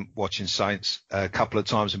watching Saints. A couple of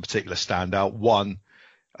times in particular stand out. One,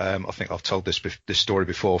 I think I've told this story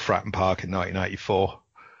before, Fratton Park in 1984.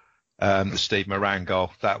 The Steve Moran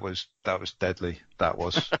goal, that was deadly. That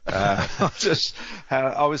was.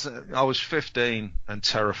 I was 15 and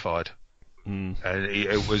terrified.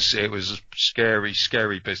 It was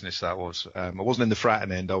scary business. That was. I wasn't in the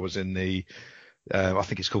Fratton end. I was in the. I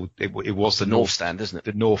think it's called. It was the North Stand, isn't it?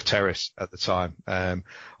 The North Terrace at the time.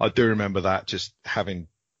 I do remember that, just having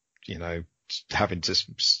to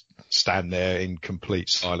stand there in complete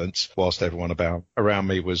silence whilst everyone around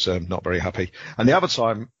me was not very happy. And the other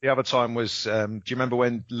time was, do you remember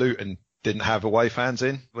when Luton didn't have away fans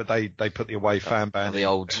in, but they put the away fan ban. The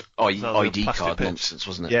old ID card nonsense,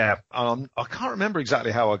 wasn't it? Yeah, I can't remember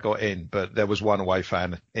exactly how I got in, but there was one away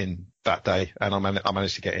fan in that day, and I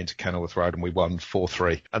managed to get into Kenilworth Road, and we won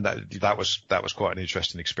 4-3, and that was quite an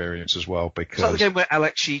interesting experience as well. Because was that the game where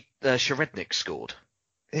Alexei Sharednik scored?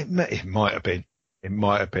 It might have been. It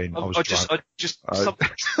might have been. Something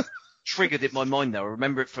triggered in my mind now. I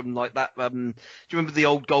remember it from like that. Do you remember the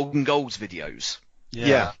old Golden Goals videos?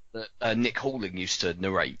 Yeah. That Nick Halling used to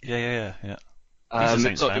narrate. Yeah. He's a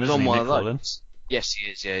Saints fan, it was on one of those. Yes,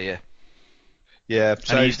 he is. Yeah. Yeah,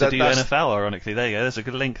 so and he used to do NFL, ironically. There you go. There's a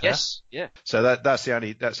good link there. Yes, yeah. So that's the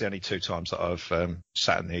only 2 times that I've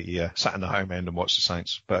sat in the home end and watched the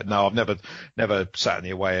Saints. But no, I've never sat in the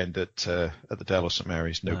away end at the Dale or St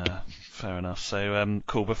Mary's. Nope. Fair enough. So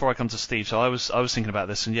cool. Before I come to Steve, so I was thinking about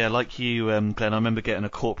this, and yeah, like you, Glenn, I remember getting a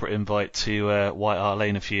corporate invite to White Hart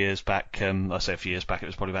Lane a few years back. I say a few years back. It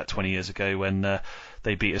was probably about 20 years ago when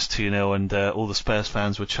they beat us 2-0, and all the Spurs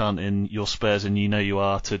fans were chanting "You're Spurs and you know you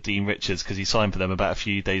are" to Dean Richards because he signed for them about a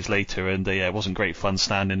few days later, and it wasn't great fun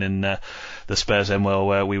standing in the Spurs end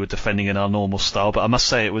where we were defending in our normal style. But I must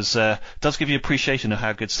say it was does give you appreciation of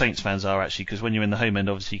how good Saints fans are actually, because when you're in the home end,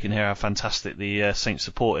 obviously you can hear how fantastic the Saints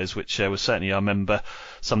support is, which was certainly, I remember,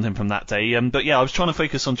 something from that day. But yeah, I was trying to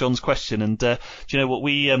focus on John's question, and do you know what,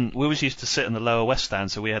 we always used to sit in the lower west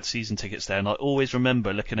stand, so we had season tickets there, and I always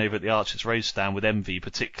remember looking over at the Archers Road stand with envy,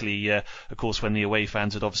 particularly of course when the away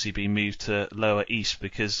fans had obviously been moved to lower east,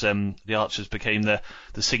 because the Archers became the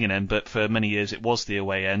singing end, but for many years it was the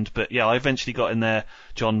away end. But yeah, I eventually got in there,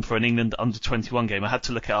 John, for an England under-21 game. I had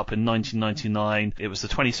to look it up in 1999. It was the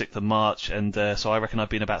 26th of March, and so I reckon I've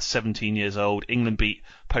been about 17 years old. England beat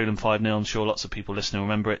Poland 5-0. I'm sure lots of people listening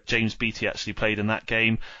remember it. James Beattie actually played in that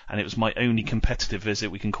game, and it was my only competitive visit,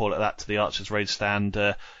 we can call it that, to the Archers Road stand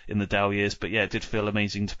in the Dell years. But yeah, it did feel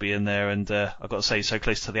amazing to be in there, and I've got to say, so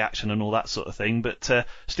close to the action and all that sort of thing. But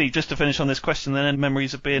Steve, just to finish on this question then,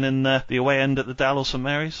 memories of being in the away end at the Dell or St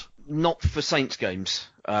Mary's? Not for Saints games.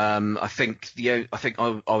 I think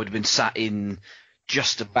I would have been sat in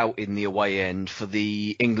just about in the away end for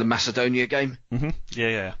the England-Macedonia game. Mm-hmm.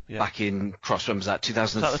 Yeah. Back in, when was that?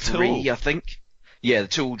 2003, I think. Yeah, the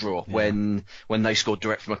Tool draw, when they scored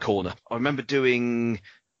direct from a corner. I remember doing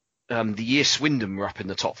the year Swindon were up in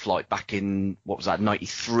the top flight back in,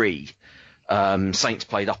 93. Saints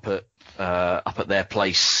played up at their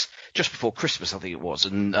place just before Christmas, I think it was,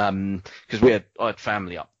 and because I had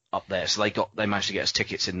family up there, so they managed to get us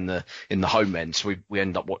tickets in the home end, so we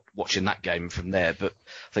ended up watching that game from there. But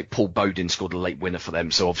I think Paul Bodin scored a late winner for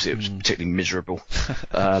them, so obviously it was particularly miserable.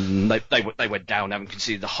 They went down, having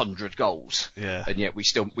conceded 100 goals, and yet we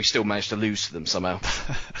still managed to lose to them somehow.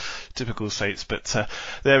 Typical Saints, but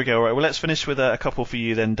there we go. All right, well, let's finish with a couple for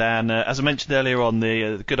you then, Dan. As I mentioned earlier on,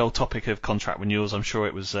 the good old topic of contract renewals, I'm sure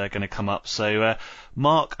it was going to come up. So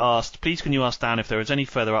Mark asked, please can you ask Dan if there is any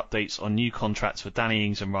further updates on new contracts for Danny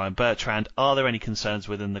Ings and Ryan Bertrand? Are there any concerns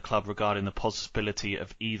within the club regarding the possibility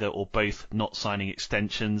of either or both not signing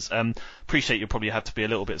extensions? Appreciate you probably have to be a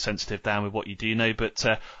little bit sensitive, Dan, with what you do know, but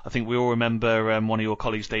I think we all remember one of your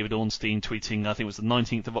colleagues, David Ornstein, tweeting, I think it was the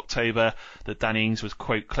 19th of October, that Danny Ings was,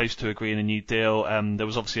 quote, close to agreeing a new deal. There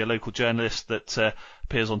was obviously a local journalist that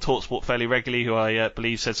appears on TalkSport fairly regularly, who I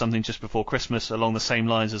believe said something just before Christmas along the same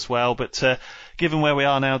lines as well. But given where we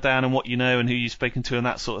are now, Dan, and what you know and who you've spoken to and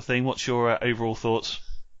that sort of thing, what's your overall thoughts?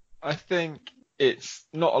 I think it's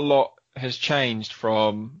not a lot has changed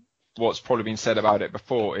from what's probably been said about it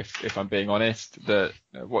before, if I'm being honest. That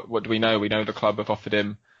what do we know? We know the club have offered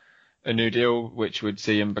him a new deal, which would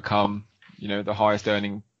see him become, the highest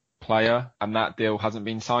earning player, and that deal hasn't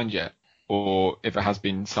been signed yet. Or if it has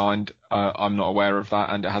been signed, I'm not aware of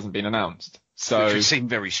that, and it hasn't been announced. So, which would seem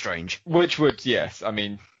very strange. Which would, yes. I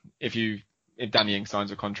mean, if Danny Ings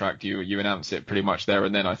signs a contract, you announce it pretty much there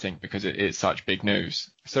and then, I think, because it's such big news.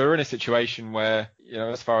 So we're in a situation where,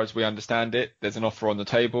 as far as we understand it, there's an offer on the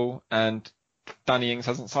table, and Danny Ings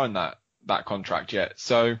hasn't signed that contract yet.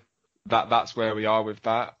 So that's where we are with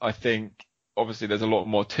that. I think obviously there's a lot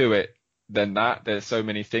more to it than that. There's so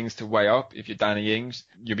many things to weigh up. If you're Danny Ings,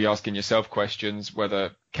 you'll be asking yourself questions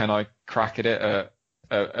whether can I crack at it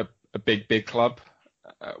a big club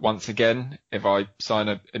once again. If I sign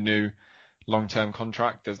a new long-term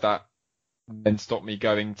contract, does that then stop me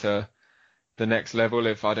going to the next level?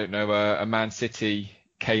 If I don't know, a Man City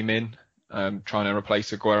came in trying to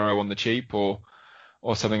replace Aguero on the cheap or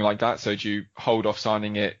something like that, so do you hold off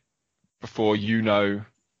signing it before you know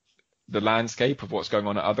the landscape of what's going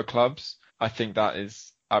on at other clubs? I think that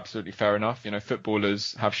is absolutely fair enough.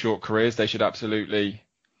 Footballers have short careers. They should absolutely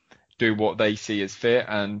do what they see as fit,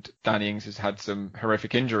 and Danny Ings has had some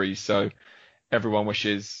horrific injuries, so everyone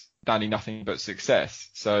wishes Danny nothing but success.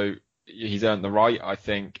 So he's earned the right, I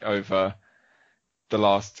think, over the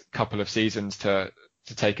last couple of seasons to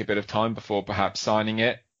take a bit of time before perhaps signing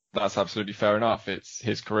it. That's absolutely fair enough. It's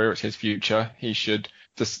his career, it's his future. He should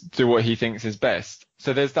just do what he thinks is best.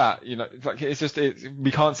 So there's that,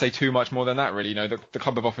 we can't say too much more than that, really. The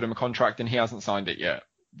club have offered him a contract and he hasn't signed it yet.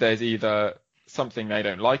 There's either something they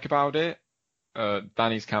don't like about it,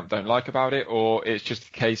 Danny's camp don't like about it, or it's just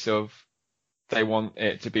a case of they want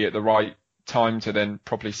it to be at the right time to then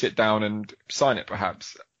properly sit down and sign it,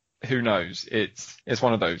 perhaps. Who knows? It's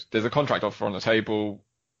one of those. There's a contract offer on the table.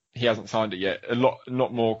 He hasn't signed it yet. A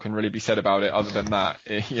lot more can really be said about it other than that.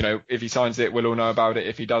 If he signs it, we'll all know about it.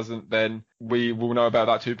 If he doesn't, then we will know about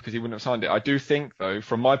that too, because he wouldn't have signed it. I do think, though,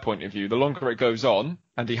 from my point of view, the longer it goes on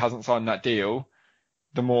and he hasn't signed that deal,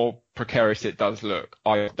 the more precarious it does look.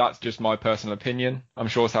 That's just my personal opinion. I'm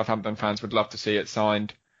sure Southampton fans would love to see it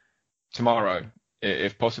signed tomorrow,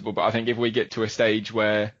 if possible. But I think if we get to a stage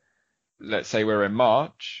where, let's say we're in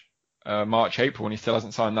March, April, and he still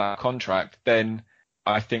hasn't signed that contract, then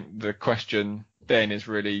I think the question then is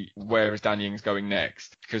really, where is Danny Ings going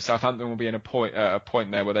next? Because Southampton will be in a point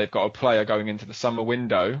there where they've got a player going into the summer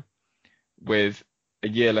window with a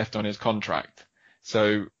year left on his contract.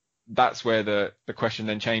 So that's where the question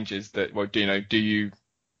then changes. That, well, do you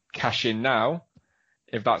cash in now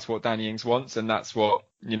if that's what Danny Ings wants, and that's what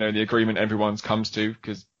the agreement everyone's comes to?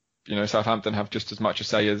 Because Southampton have just as much a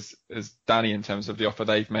say as Danny in terms of the offer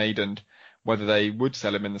they've made and whether they would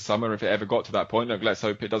sell him in the summer if it ever got to that point. Look, let's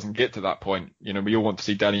hope it doesn't get to that point. We all want to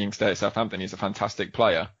see Danny Ings stay at Southampton. He's a fantastic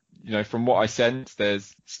player. From what I sense,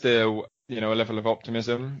 there's still, a level of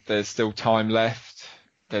optimism. There's still time left.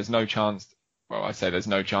 There's no chance. Well, I say there's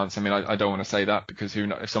no chance. I mean, I don't want to say that, because who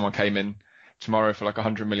knows, if someone came in tomorrow for like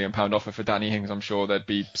 £100 million offer for Danny Ings, I'm sure there'd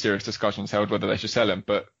be serious discussions held whether they should sell him.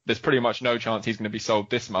 But there's pretty much no chance he's going to be sold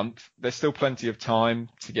this month. There's still plenty of time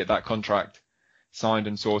to get that contract signed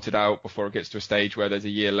and sorted out before it gets to a stage where there's a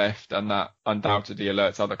year left, and that undoubtedly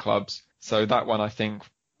alerts other clubs. So that one, I think,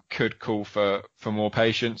 could call for more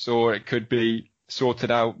patience, or it could be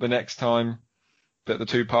sorted out the next time that the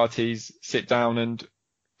two parties sit down and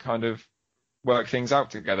kind of work things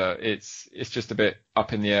out together. It's just a bit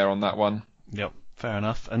up in the air on that one. Yep, fair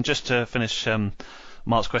enough. And just to finish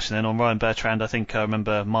Mark's question then on Ryan Bertrand, I think I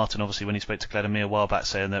remember Martin, obviously, when he spoke to Gledamir a while back,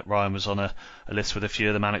 saying that Ryan was on a list with a few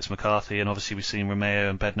of them, Alex McCarthy, and obviously we've seen Romeo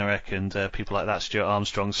and Bednarek and people like that, Stuart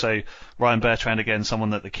Armstrong. So Ryan Bertrand, again, someone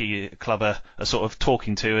that the key club are sort of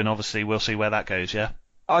talking to, and obviously we'll see where that goes, yeah?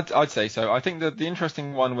 I'd say so. I think that the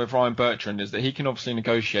interesting one with Ryan Bertrand is that he can obviously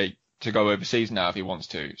negotiate to go overseas now if he wants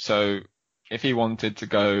to. So if he wanted to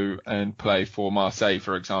go and play for Marseille,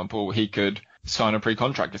 for example, he could sign a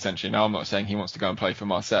pre-contract essentially. Now, I'm not saying he wants to go and play for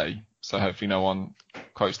Marseille, so hopefully no one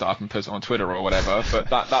quotes that up and puts it on Twitter or whatever, but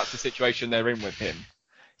that's the situation they're in with him.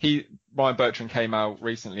 Ryan Bertrand came out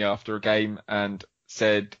recently after a game and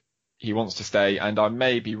said he wants to stay, and I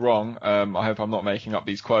may be wrong, I hope I'm not making up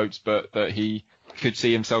these quotes, but that he could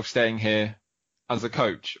see himself staying here as a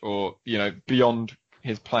coach, or, beyond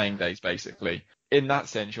his playing days, basically. In that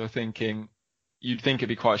sense, you'd think it'd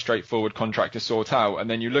be quite a straightforward contract to sort out. And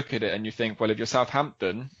then you look at it and you think, well, if you're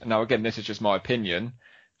Southampton, and now again, this is just my opinion,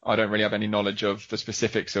 I don't really have any knowledge of the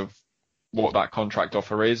specifics of what that contract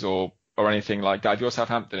offer is or anything like that. If you're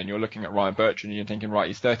Southampton and you're looking at Ryan Bertrand and you're thinking, right,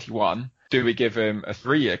 he's 31, do we give him a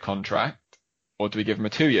 3-year contract or do we give him a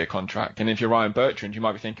 2-year contract? And if you're Ryan Bertrand, you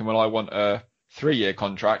might be thinking, well, I want a 3-year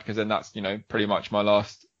contract, because then that's, pretty much my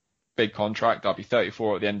last big contract. I'll be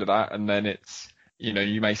 34 at the end of that. And then it's,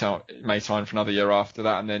 you may sign for another year after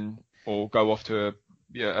that, and then or go off to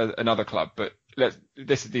another club. But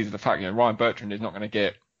these are the facts. Ryan Bertrand is not going to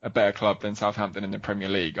get a better club than Southampton in the Premier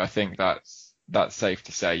League. I think that's safe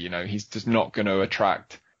to say. He's just not going to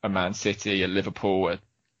attract a Man City, a Liverpool,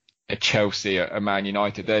 a Chelsea, a Man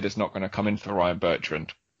United. They're just not going to come in for Ryan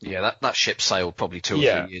Bertrand. Yeah, that ship sailed probably 2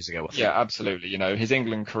 or 3 years ago. I think. Yeah, absolutely. His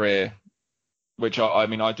England career, which I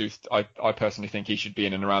personally think he should be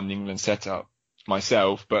in and around the England setup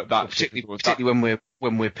myself, but that particularly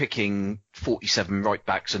when we're picking 47 right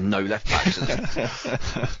backs and no left backs.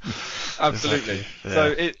 Absolutely. Exactly. Yeah.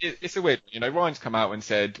 So it's a weird. Ryan's come out and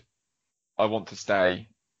said, I want to stay.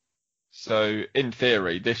 So in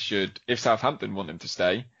theory, if Southampton want him to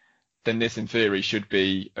stay, then this in theory should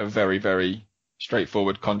be a very, very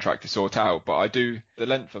straightforward contract to sort out. But the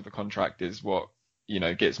length of the contract is what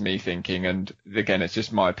gets me thinking. And again, it's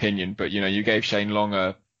just my opinion. But you gave Shane Long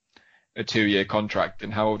a 2-year contract,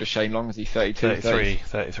 and how old is Shane Long? Is he 32?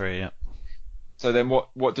 33, yeah. So then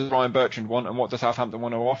what does Ryan Bertrand want, and what does Southampton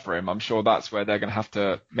want to offer him? I'm sure that's where they're going to have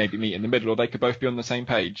to maybe meet in the middle, or they could both be on the same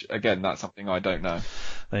page. Again, that's something I don't know.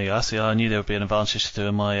 There you go. See, I knew there would be an advantage to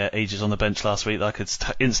doing my ages on the bench last week. I could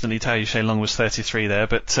instantly tell you Shane Long was 33 there.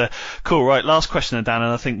 But cool, right, last question then, Dan,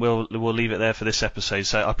 and I think we'll leave it there for this episode.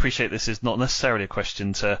 So I appreciate this is not necessarily a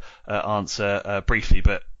question to answer briefly,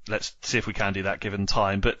 but let's see if we can do that given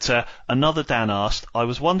time. But another Dan asked, I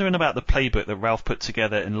was wondering about the playbook that Ralph put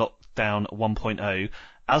together in Lockdown 1.0.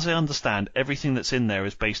 As I understand, everything that's in there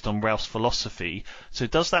is based on Ralph's philosophy. So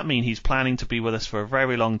does that mean he's planning to be with us for a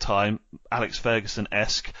very long time, Alex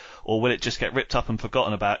Ferguson-esque, or will it just get ripped up and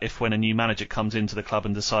forgotten about if when a new manager comes into the club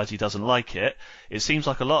and decides he doesn't like it? It seems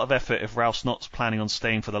like a lot of effort if Ralph's not planning on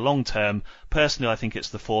staying for the long term. Personally, I think it's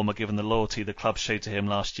the former, given the loyalty the club showed to him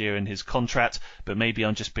last year in his contract, but maybe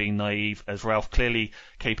I'm just being naive, as Ralph clearly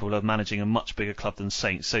capable of managing a much bigger club than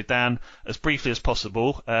Saints. So Dan, as briefly as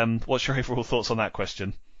possible, what's your overall thoughts on that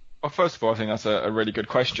question? Well, first of all, I think that's a really good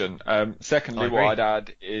question. Secondly, what I'd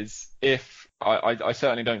add is if I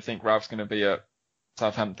certainly don't think Ralph's going to be at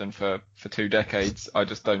Southampton for 2 decades. I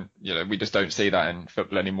just don't, we just don't see that in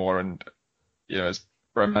football anymore. And, as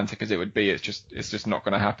romantic as it would be, it's just not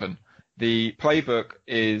going to happen. The playbook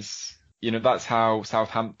is, that's how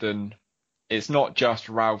Southampton, it's not just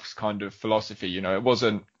Ralph's kind of philosophy. It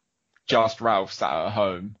wasn't just Ralph sat at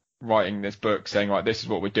home writing this book saying, right, this is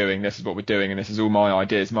what we're doing, and this is all my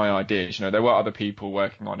ideas. There were other people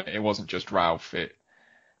working on it. It wasn't just Ralph.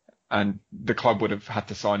 And the club would have had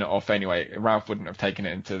to sign it off anyway. Ralph wouldn't have taken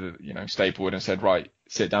it into Staplewood and said, right,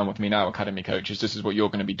 sit down with me now, academy coaches, this is what you're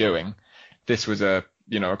going to be doing. This was a,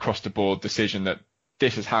 across the board decision that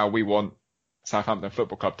this is how we want Southampton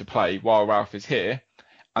Football Club to play while Ralph is here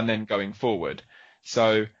and then going forward.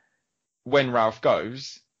 So when Ralph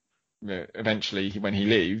goes, eventually when he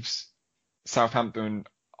leaves, Southampton,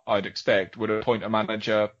 I'd expect, would appoint a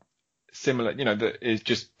manager similar, that is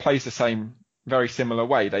just plays the same, very similar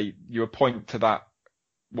way. You appoint to that,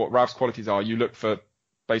 what Ralph's qualities are, you look for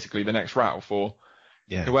basically the next Ralph or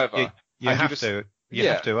whoever. You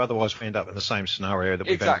have to, otherwise we end up in the same scenario that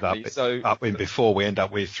we've ended up in before. We end up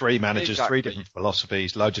with 3 managers, 3 different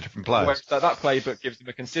philosophies, loads of different players. So that playbook gives them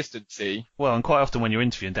a consistency. Well, and quite often when you're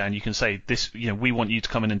interviewing, Dan, you can say this, we want you to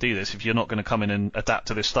come in and do this. If you're not going to come in and adapt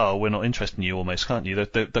to this style, we're not interested in you almost, can't you?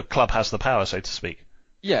 The club has the power, so to speak.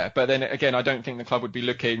 Yeah, but then again, I don't think the club would be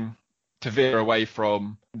looking to veer away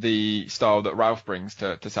from the style that Ralph brings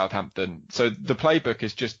to Southampton. So the playbook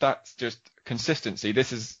is just consistency.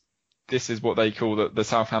 This is what they call the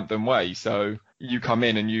Southampton way. So you come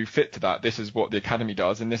in and you fit to that. This is what the academy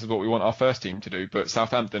does, and this is what we want our first team to do. But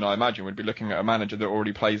Southampton, I imagine, would be looking at a manager that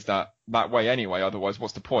already plays that way anyway. Otherwise,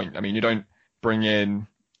 what's the point? I mean, you don't bring in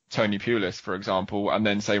Tony Pulis, for example, and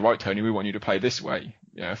then say, right, Tony, we want you to play this way.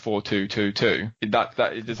 4-2-2-2.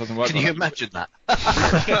 That it just doesn't work. Can you imagine that?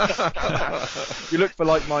 You look for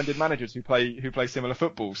like-minded managers who play similar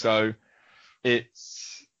football. So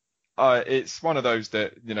it's one of those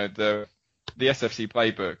that the SFC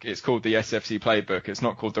playbook. It's called the SFC playbook. It's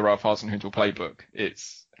not called the Ralph Hasenhüttl playbook.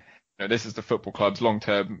 It's this is the football club's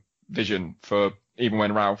long-term vision for even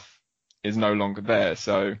when Ralph is no longer there.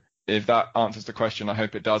 So if that answers the question, I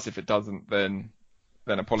hope it does. If it doesn't, then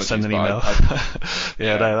apologies. Send an email.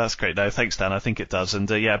 No, that's great. No, thanks, Dan. I think it does. And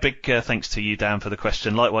big thanks to you, Dan, for the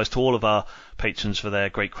question. Likewise to all of our patrons for their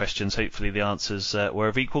great questions. Hopefully the answers were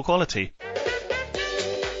of equal quality.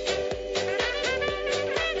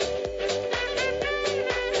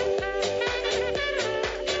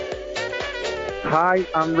 Hi,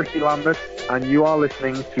 I'm Ricky Lambert, and you are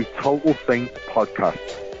listening to Total Saints Podcast.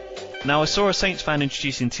 Now, I saw a Saints fan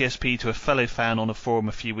introducing TSP to a fellow fan on a forum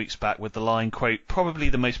a few weeks back with the line, quote, probably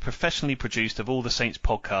the most professionally produced of all the Saints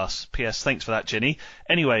podcasts. P.S. Thanks for that, Ginny.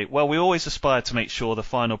 Anyway, well, we always aspire to make sure the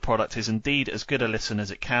final product is indeed as good a listen as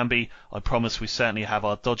it can be. I promise we certainly have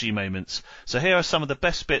our dodgy moments. So here are some of the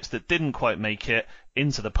best bits that didn't quite make it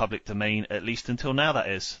into the public domain, at least until now, that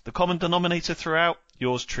is. The common denominator throughout,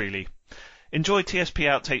 yours truly. Enjoy TSP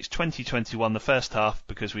Outtakes 2021, the first half,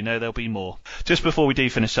 because we know there'll be more. Just before we do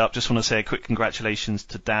finish up, just want to say a quick congratulations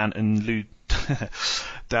to Dan and Lou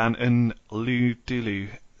Dulu.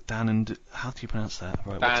 How do you pronounce that?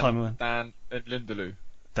 Right, what time are we on? Dan and Lindaloo.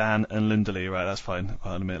 Dan and Lindaloo, right, that's fine.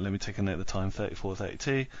 Hold on a minute, let me take a note of the time,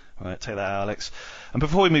 34:32. Right, take that out, Alex. And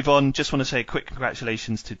before we move on, just want to say a quick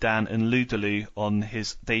congratulations to Dan and Lou Dulu on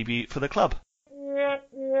his debut for the club.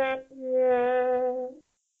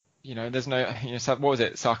 There's no, what was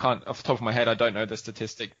it? So I can't, off the top of my head, I don't know the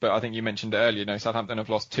statistic, but I think you mentioned it earlier. Southampton have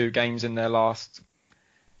lost 2 games in their last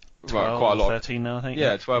 12 quite a lot. 13 now, I think.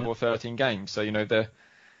 Yeah, 12 or 13 games. So,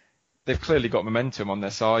 they've clearly got momentum on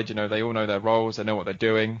their side. You know, they all know their roles, they know what they're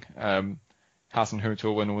doing.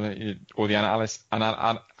 Hasenhüttl and all the analysts,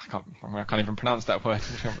 I can't even pronounce that word,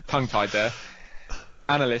 tongue-tied there.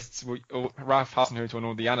 Analysts, Ralph Hasenhüttl and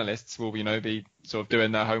all the analysts will, be sort of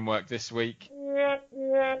doing their homework this week.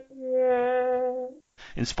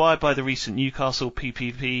 Inspired by the recent Newcastle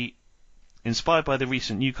PPV,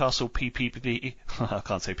 I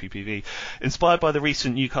can't say PPV. Inspired by the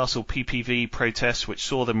recent Newcastle PPV protests, which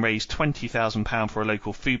saw them raise £20,000 for a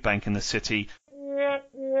local food bank in the city.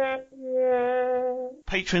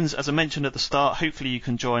 Patrons, as I mentioned at the start, hopefully you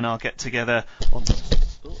can join our get-together on...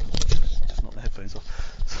 just knock the headphones off.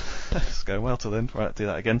 It's going well till then. Right, do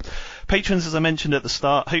that again. Patrons, as I mentioned at the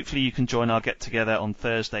start, hopefully you can join our get-together on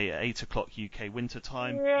Thursday at 8 o'clock UK winter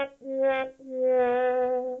time.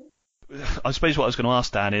 I suppose what I was going to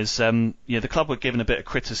ask, Dan, is the club were given a bit of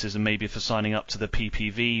criticism maybe for signing up to the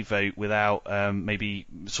PPV vote without maybe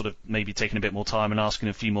taking a bit more time and asking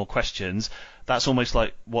a few more questions. That's almost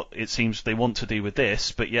like what it seems they want to do with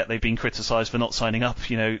this, but yet they've been criticised for not signing up,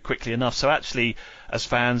 quickly enough. So actually, as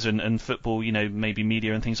fans and football, maybe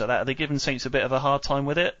media and things like that, are they giving Saints a bit of a hard time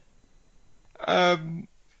with it?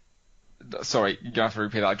 Sorry, you're going to have to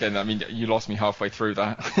repeat that again. I mean, you lost me halfway through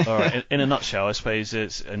that. All right. In a nutshell, I suppose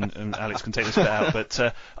it's, and Alex can take this bit out,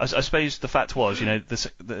 but I suppose the fact was,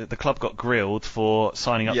 the club got grilled for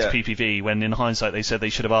signing up to PPV when, in hindsight, they said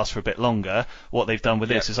they should have asked for a bit longer. What they've done with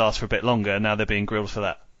this is asked for a bit longer. Now they're being grilled for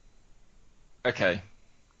that. Okay.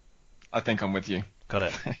 I think I'm with you. Got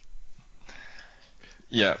it.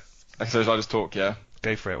 Yeah. So shall I just talk, yeah?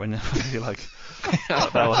 Go for it when you like.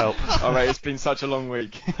 That'll help. All right, it's been such a long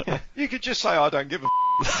week. You could just say, I don't give a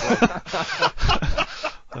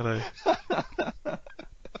I know.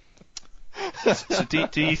 So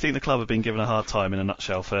do you think the club have been given a hard time, in a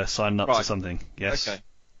nutshell, for signing up to something? Yes. Okay.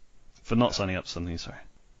 For not signing up to something, sorry.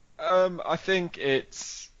 I think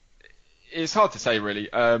it's hard to say, really.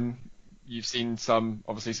 You've seen some,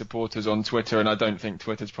 obviously, supporters on Twitter, and I don't think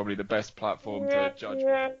Twitter's probably the best platform to judge.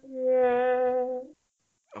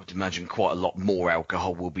 I would imagine quite a lot more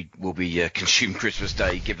alcohol will be consumed Christmas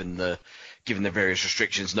Day, given the various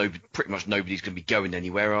restrictions. Pretty much nobody's going to be going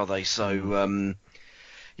anywhere, are they? So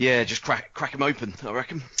just crack them open, I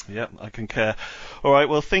reckon. Yep, I concur. All right,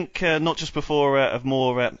 well, think not just before of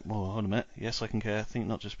more. Hold a minute. Yes, I concur. Think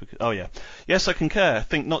not just because. Oh yeah, yes, I concur.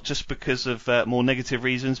 Think not just because of more negative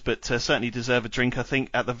reasons, but certainly deserve a drink. I think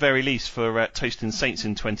at the very least for Toasting Saints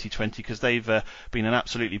in 2020, because they've been an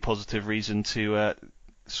absolutely positive reason to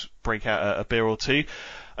break out a beer or two.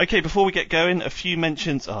 Okay, before we get going, a few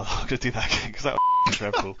mentions. Oh, I'm going to do that again because that was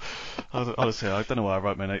dreadful. Honestly, I don't know why I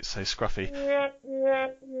write my notes so scruffy.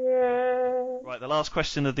 Right, the last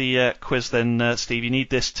question of the quiz then, Steve. You need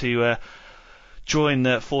this to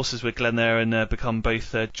join forces with Glenn there and become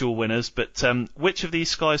both dual winners. But which of these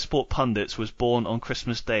Sky Sport pundits was born on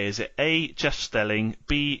Christmas Day? Is it A, Jeff Stelling,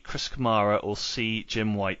 B, Chris Kamara, or C,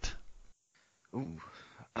 Jim White? Ooh.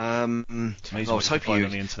 I was hoping you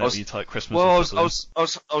on the internet you type Christmas. Well, I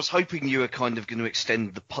was hoping you were kind of going to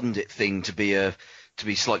extend the pundit thing to be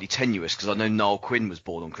slightly tenuous, because I know Niall Quinn was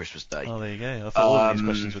born on Christmas Day. Oh, there you go. I thought all of these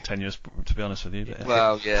questions were tenuous, to be honest with you. But, yeah.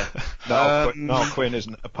 Well, yeah. Niall Quinn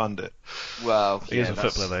isn't a pundit. Well, he is a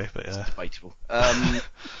footballer though, but yeah. Debatable.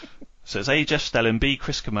 So it's A, Jeff Stelling, B,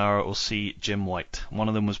 Chris Kamara, or C, Jim White. One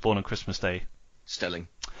of them was born on Christmas Day. Stelling.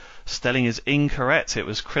 Stelling is incorrect. It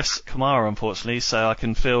was Chris Kamara, unfortunately. So I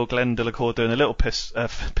can feel Glenn Delacour doing a little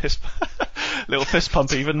little fist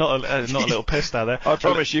pump, even not a little piss down there. I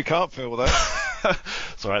promise you can't feel that.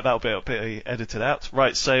 It's all right. That'll be edited out.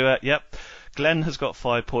 Right. So yep. Glenn has got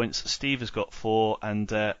 5 points. Steve has got 4, and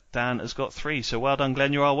Dan has got 3. So well done,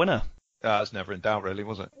 Glenn. You're our winner. That's never in doubt, really,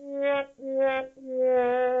 was it?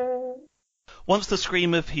 Once the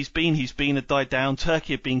scream of he's been had died down,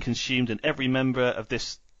 turkey had been consumed, and every member of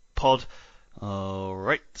this pod.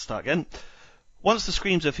 Alright, start again. Once the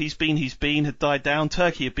screams of he's been had died down,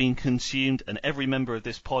 turkey had been consumed, and every member of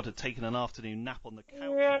this pod had taken an afternoon nap on the couch.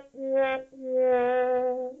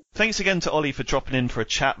 Thanks again to Ollie for dropping in for a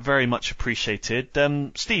chat, very much appreciated.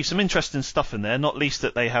 Steve, some interesting stuff in there, not least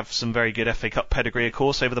that they have some very good FA Cup pedigree, of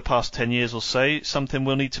course, over the past 10 years or so, something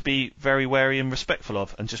we'll need to be very wary and respectful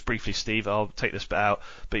of. And just briefly, Steve, I'll take this bit out,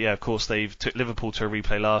 but yeah, of course, they've took Liverpool to a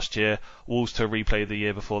replay last year, Wolves to a replay the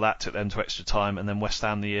year before that, took them to extra time, and then West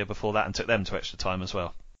Ham the year before that and took them to extra time as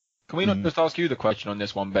well. Can we not just ask you the question on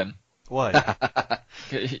this one, Ben? Why?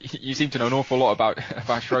 You seem to know an awful lot about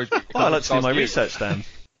Shrewsbury. Well, I like to do my research then.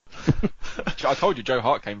 I told you Joe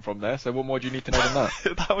Hart came from there, so what more do you need to know than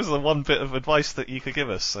that? That was the one bit of advice that you could give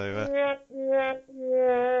us. So.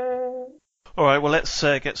 All right, well, let's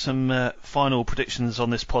get some final predictions on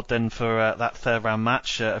this pod then for that third round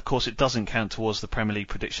match. Of course, it doesn't count towards the Premier League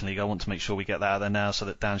Prediction League. I want to make sure we get that out there now so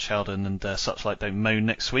that Dan Sheldon and such like don't moan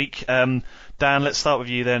next week. Dan, let's start with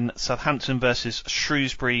you then. Southampton versus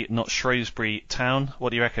Shrewsbury, not Shrewsbury Town. What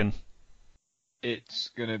do you reckon? It's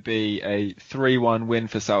going to be a 3-1 win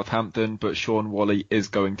for Southampton, but Sean Whalley is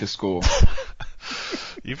going to score.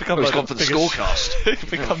 You've become scorecast.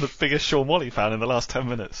 You've become the biggest Sean Whalley fan in the last 10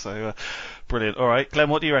 minutes. So brilliant. All right, Glenn,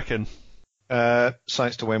 what do you reckon?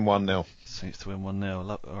 Saints to win 1-0. Saints to win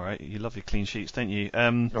 1-0. All right, you love your clean sheets, don't you?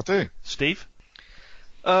 I do. Steve?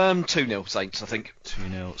 2-0 Saints, I think.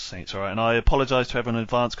 2-0 Saints, all right. And I apologise to everyone in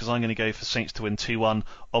advance because I'm going to go for Saints to win 2-1.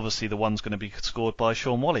 Obviously, the one's going to be scored by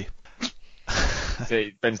Sean Whalley.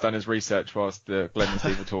 See, Ben's done his research whilst Glenn and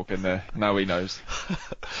Steve were talking there. Now he knows.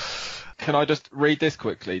 Can I just read this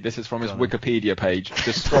quickly? This is from his Wikipedia page.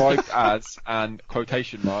 Described as, and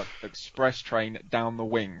quotation mark, express train down the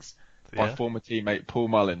wings by former teammate Paul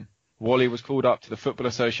Mullin. Whalley was called up to the Football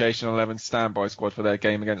Association 11 standby squad for their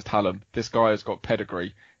game against Hallam. This guy has got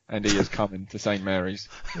pedigree, and he is coming to St Mary's.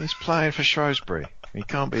 He's playing for Shrewsbury. He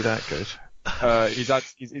can't be that good. He's a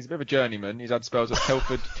bit of a journeyman. He's had spells at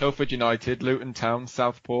Telford United, Luton Town,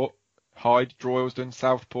 Southport, Hyde, Droylsden,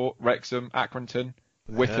 Southport, Wrexham, Accrington,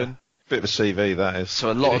 Witton. Bit of a CV, that is.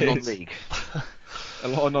 So a lot of non-league. A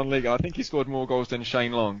lot of non-league. I think he scored more goals than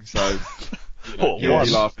Shane Long. So you'll be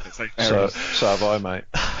laughing at St Mary's. So have I, mate.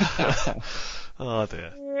 Oh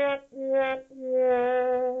dear.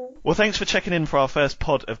 Well, thanks for checking in for our first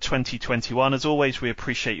pod of 2021. As always, we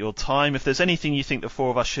appreciate your time. If there's anything you think the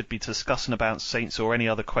four of us should be discussing about Saints or any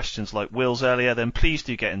other questions like Will's earlier, then please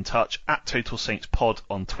do get in touch at Total Saints Pod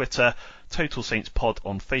on Twitter, Total Saints Pod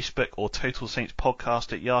on Facebook, or Total Saints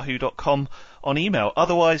Podcast at yahoo.com on email.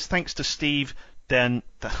 Otherwise, thanks to Steve,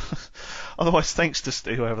 Otherwise, thanks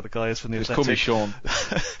to whoever the guy is from the Athletic. Call me Sean.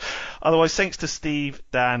 Otherwise, thanks to Steve,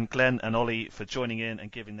 Dan, Glenn, and Ollie for joining in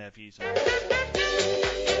and giving their views on it.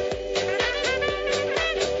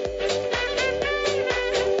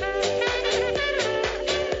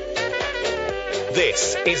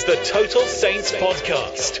 This is the Total Saints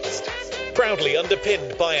Podcast, proudly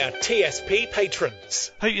underpinned by our TSP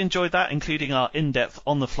patrons. Hope you enjoyed that, including our in-depth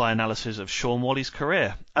on-the-fly analysis of Sean Whalley's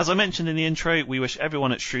career. As I mentioned in the intro, we wish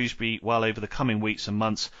everyone at Shrewsbury well over the coming weeks and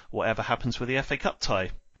months, whatever happens with the FA Cup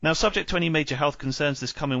tie. Now, subject to any major health concerns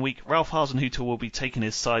this coming week, Ralph Hasenhüttl will be taking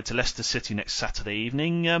his side to Leicester City next Saturday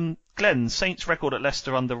evening. Glenn, Saints record at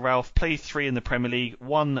Leicester under Ralph, played 3 in the Premier League,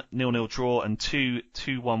 1 0-0 draw and 2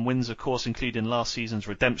 2-1 wins, of course, including last season's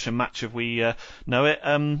redemption match, if we know it.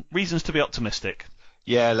 Reasons to be optimistic.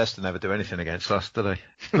 Yeah, Leicester never do anything against us, do they?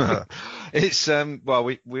 It's well,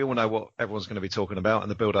 we all know what everyone's going to be talking about in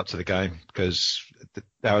the build up to the game, because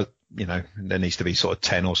there needs to be sort of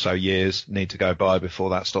 10 or so years need to go by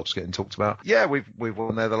before that stops getting talked about. Yeah, we've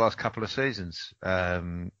won there the last couple of seasons.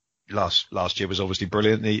 Last year was obviously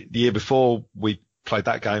brilliant. The year before we played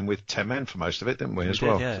that game with 10 men for most of it, didn't we, as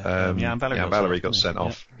well? Yeah. Jan Valery got sent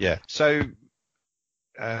off. Yeah. So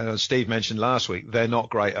Steve mentioned last week, they're not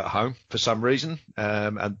great at home for some reason,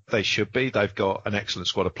 and they should be. They've got an excellent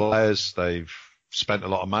squad of players. They've spent a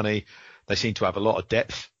lot of money. They seem to have a lot of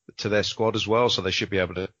depth to their squad as well, so they should be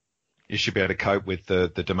able to. You should be able to cope with the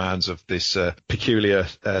demands of this peculiar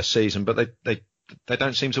season, but they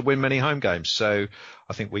don't seem to win many home games. So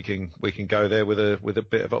I think we can go there with a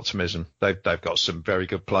bit of optimism. They've got some very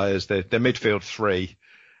good players. Their midfield three,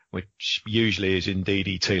 which usually is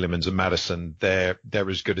Ndidi, Tielemans and Maddison, they're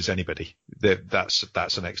as good as anybody. That's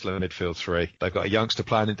an excellent midfield three. They've got a youngster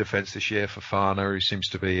playing in defence this year, Fofana, who seems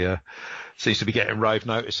to be getting rave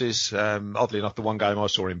notices. Oddly enough, the one game I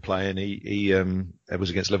saw him playing, he was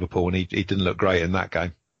against Liverpool, and he didn't look great in that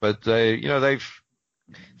game. But they've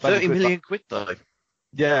 30 million quid though.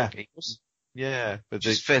 Yeah, but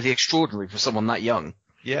it's fairly extraordinary for someone that young.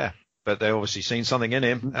 Yeah, but they've obviously seen something in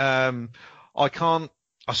him.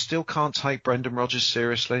 I still can't take Brendan Rodgers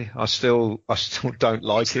seriously. I still don't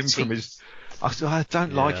like him from his. I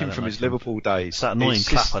don't like him from his Liverpool days. It's that annoying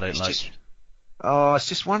clap I don't like. It's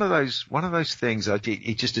just one of those things.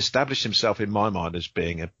 He just established himself in my mind as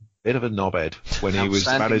being a bit of a knobhead when he was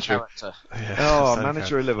manager.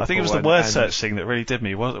 Manager of Liverpool. I think it was the word search thing that really did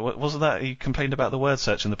me. Wasn't that he complained about the word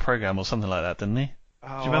search in the programme or something like that, didn't he?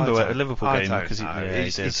 Do you remember a Liverpool game? Because he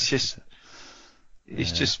did. It's just.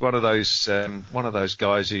 He's just one of those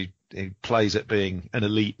guys who plays at being an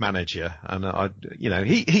elite manager, and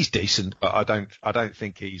he's decent, but I don't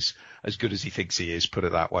think he's as good as he thinks he is. Put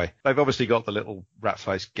it that way. They've obviously got the little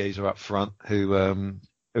rat-faced geezer up front who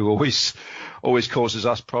always causes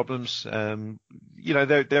us problems. They're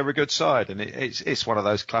a good side, and it's one of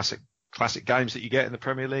those classic classic games that you get in the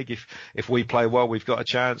Premier League. If we play well, we've got a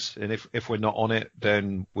chance, and if we're not on it,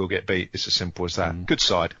 then we'll get beat. It's as simple as that. Good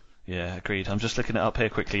side. Yeah, agreed. I'm just looking it up here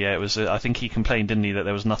quickly. Yeah, it was. I think he complained, didn't he, that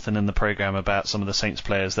there was nothing in the programme about some of the Saints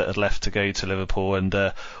players that had left to go to Liverpool and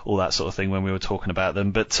all that sort of thing when we were talking about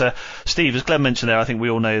them. But Steve, as Glenn mentioned there, I think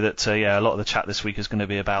we all know that a lot of the chat this week is going to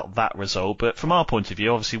be about that result. But from our point of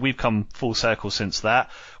view, obviously we've come full circle since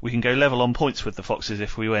that. We can go level on points with the Foxes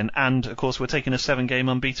if we win, and of course we're taking a 7-game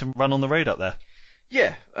unbeaten run on the road up there.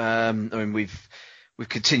 Yeah, I mean we've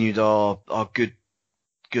continued our good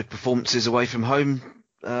performances away from home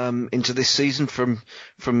into this season from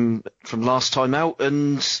last time out,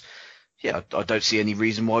 and yeah, I don't see any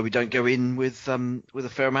reason why we don't go in with a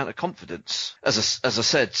fair amount of confidence. As I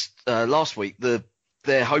said last week,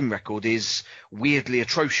 their home record is weirdly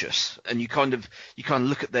atrocious, and you kind of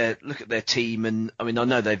look at their team, and I mean I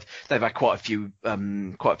know they've had quite a few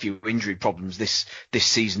injury problems this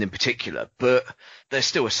season in particular, but they're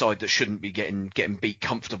still a side that shouldn't be getting beat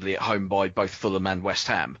comfortably at home by both Fulham and West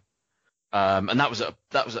Ham. And that was at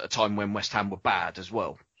a time when West Ham were bad as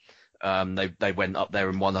well. They went up there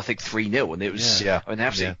and won, I think 3-0, and it was I mean they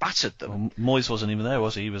absolutely battered them. Well, Moyes wasn't even there,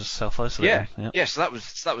 was he? He was self-isolating. Yeah. So that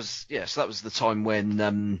was the time when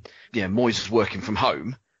Moyes was working from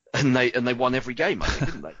home, and they won every game, I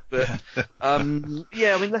think, didn't they? But I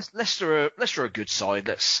mean Leicester are a good side.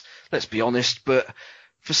 Let's be honest, but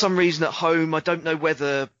for some reason at home, I don't know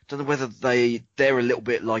whether they're a little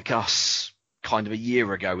bit like us kind of a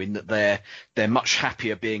year ago, in that they're much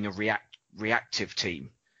happier being a reactive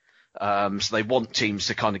team. So they want teams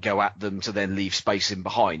to kind of go at them to then leave space in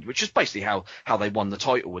behind, which is basically how they won the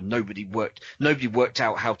title, and nobody worked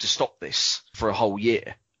out how to stop this for a whole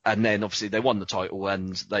year. And then obviously they won the title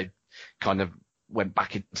and they kind of went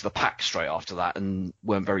back into the pack straight after that and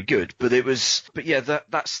weren't very good. But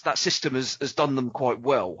that system has done them quite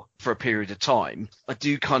well for a period of time. I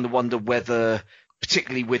do kind of wonder whether,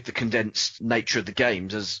 particularly with the condensed nature of the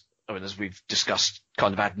games, as we've discussed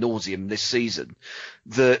kind of ad nauseum this season,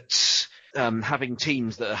 that having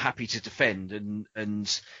teams that are happy to defend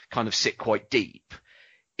and kind of sit quite deep,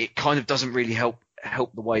 it kind of doesn't really help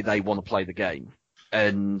the way they want to play the game.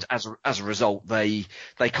 And as a result, they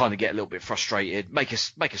kind of get a little bit frustrated, make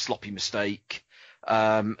a sloppy mistake,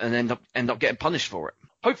 and end up getting punished for it.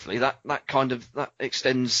 Hopefully that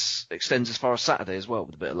extends as far as Saturday as well,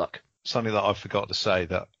 with a bit of luck. Something that I forgot to say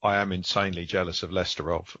that I am insanely jealous of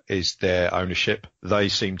Leicester of is their ownership. They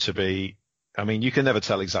seem to be, I mean, you can never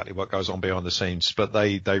tell exactly what goes on behind the scenes, but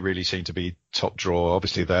they really seem to be top drawer.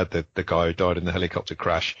 Obviously, they had the guy who died in the helicopter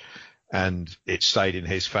crash, and it stayed in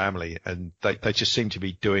his family, and they just seem to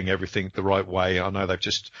be doing everything the right way. I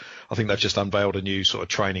think they've just unveiled a new sort of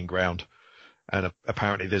training ground. And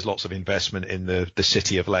apparently there's lots of investment in the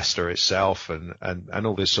city of Leicester itself and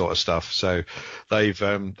all this sort of stuff. So they've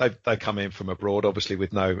come in from abroad, obviously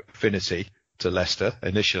with no affinity to Leicester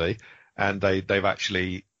initially, and they've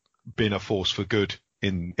actually been a force for good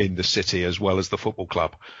in the city as well as the football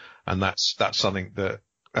club. And that's something that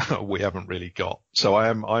we haven't really got. So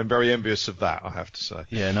I'm very envious of that, I have to say.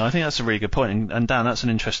 Yeah, no, I think that's a really good point. And Dan, that's an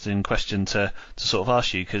interesting question to sort of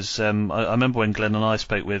ask you, because I remember when Glenn and I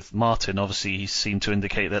spoke with Martin, obviously he seemed to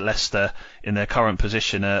indicate that Leicester, in their current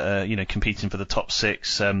position, are competing for the top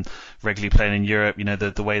 6, regularly playing in Europe.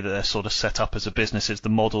 The way that they're sort of set up as a business is the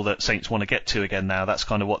model that Saints want to get to again now. That's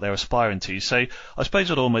kind of what they're aspiring to. So I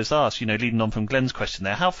suppose I'd almost ask, leading on from Glenn's question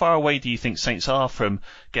there, how far away do you think Saints are from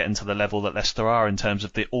getting to the level that Leicester are in terms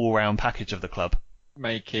of the all-round package of the club?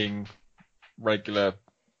 Making regular,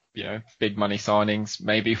 big money signings,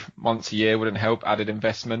 maybe once a year, wouldn't help. Added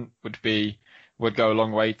investment would go a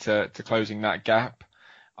long way to closing that gap.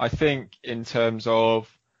 I think in terms of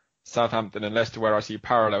Southampton and Leicester, where I see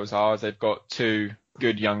parallels are, is they've got 2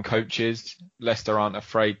 good young coaches. Leicester aren't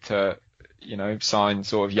afraid to, sign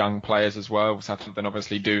sort of young players as well. Southampton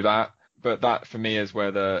obviously do that, but that for me is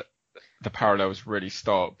where the parallels really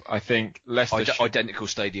stop. I think Leicester identical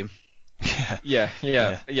stadium. Yeah.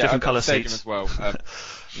 Different colour seats as well.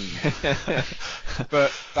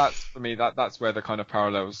 But that's for me. That's where the kind of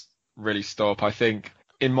parallels really stop. I think,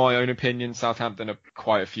 in my own opinion, Southampton are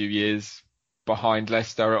quite a few years behind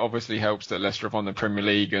Leicester. It obviously helps that Leicester have won the Premier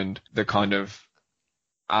League and the kind of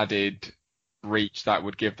added reach that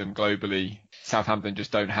would give them globally. Southampton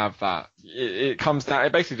just don't have that. It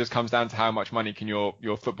basically just comes down to how much money can your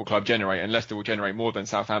football club generate, and Leicester will generate more than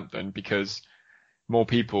Southampton because more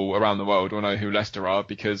people around the world will know who Leicester are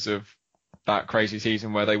because of that crazy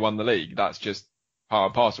season where they won the league. That's just part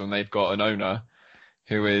and parcel, and they've got an owner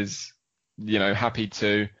who is, happy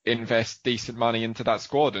to invest decent money into that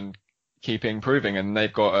squad and keep improving, and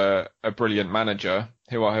they've got a brilliant manager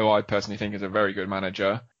who I personally think is a very good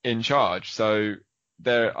manager in charge. So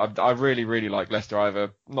I really, really like Leicester. I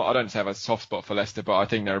don't say I have a soft spot for Leicester, but I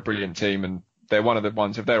think they're a brilliant team, and they're one of the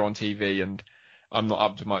ones, if they're on TV and I'm not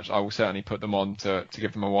up to much, I will certainly put them on to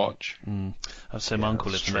give them a watch. I'd say my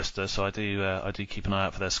uncle lives in Leicester, so I do keep an eye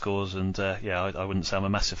out for their scores, and I wouldn't say I'm a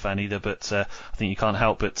massive fan either, but I think you can't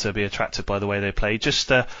help but be attracted by the way they play.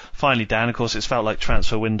 Just finally, Dan, of course, it's felt like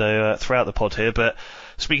transfer window throughout the pod here, but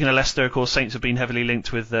speaking of Leicester, of course, Saints have been heavily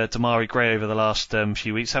linked with Demarai Gray over the last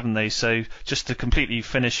few weeks, haven't they? So just to completely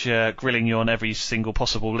finish grilling you on every single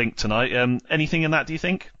possible link tonight, anything in that, do you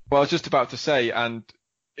think? Well, I was just about to say, and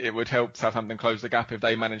it would help Southampton close the gap if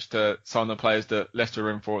they managed to sign the players that Leicester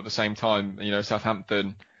are in for at the same time. You know,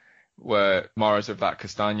 Southampton were Mahrez of that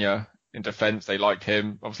Castagna in defence. They liked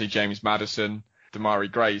him. Obviously, James Maddison,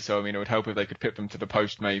 Demarai Gray. So, I mean, it would help if they could pip them to the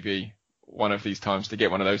post maybe one of these times to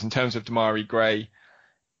get one of those. In terms of Demarai Gray,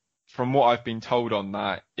 from what I've been told on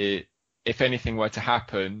that, if anything were to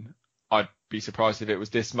happen, I'd be surprised if it was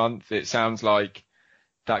this month. It sounds like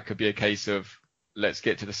that could be a case of let's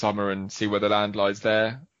get to the summer and see where the land lies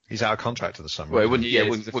there. He's out of contract to the summer. Well, it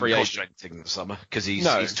wouldn't a free cost you anything in the summer because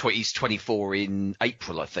he's 24 in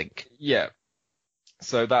April, I think. Yeah.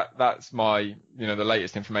 So that's my, the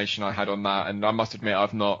latest information I had on that. And I must admit,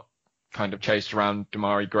 I've not kind of chased around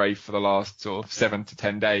Demarai Gray for the last sort of 7 to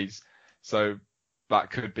 10 days. So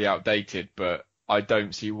that could be outdated, but I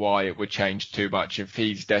don't see why it would change too much. If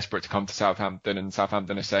he's desperate to come to Southampton and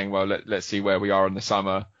Southampton are saying, well, let's see where we are in the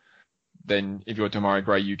summer, then if you're Demarai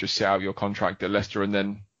Gray, you just sit out your contract at Leicester and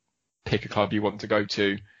then pick a club you want to go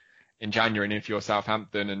to in January. And if you're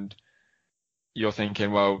Southampton and you're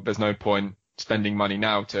thinking, well, there's no point spending money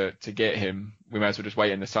now to get him, we may as well just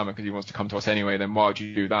wait in the summer because he wants to come to us anyway, then why would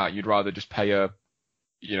you do that? You'd rather just pay of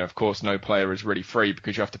course, no player is really free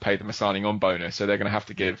because you have to pay them a signing on bonus. So they're going to have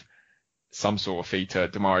to give some sort of fee to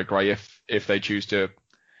Demarai Gray if they choose to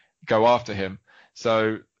go after him.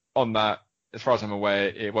 So on that, as far as I'm aware,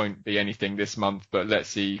 it won't be anything this month, but let's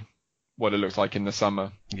see what it looks like in the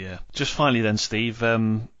summer. Yeah. Just finally then, Steve,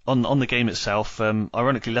 on the game itself,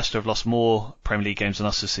 ironically, Leicester have lost more Premier League games than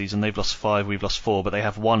us this season. They've lost 5, we've lost 4, but they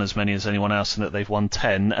have won as many as anyone else in that they've won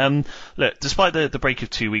 10. Look, despite the break of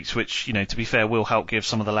 2 weeks, which, to be fair, will help give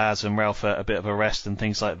some of the lads and Ralph a bit of a rest and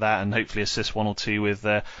things like that, and hopefully assist 1 or 2 with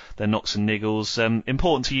their knocks and niggles.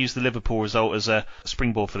 Important to use the Liverpool result as a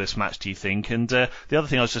springboard for this match, do you think? And the other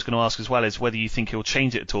thing I was just going to ask as well is whether you think he'll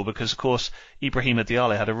change it at all, because, of course, Ibrahima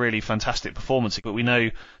Diallo had a really fantastic performance, but we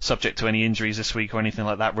know, subject to any injuries this week or anything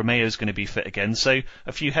like that, Romeo's going to be fit again. So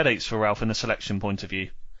a few headaches for Ralph in the selection point of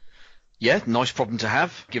view. Yeah, nice problem to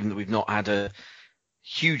have, given that we've not had a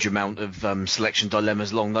huge amount of selection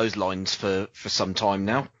dilemmas along those lines for some time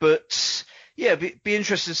now. But yeah, be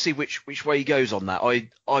interested to see which way he goes on that.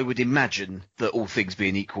 I would imagine that all things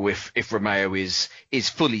being equal, if Romeo is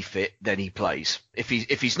fully fit, then he plays. If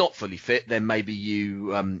he's not fully fit, then maybe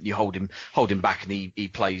you hold him back and he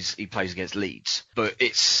plays against Leeds. But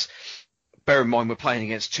bear in mind we're playing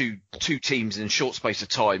against two teams in a short space of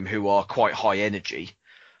time who are quite high energy.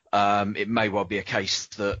 It may well be a case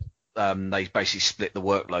that they basically split the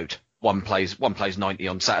workload. One plays 90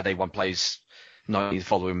 on Saturday, one plays 90 the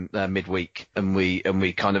following midweek, and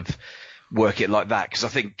we kind of work it like that. Because I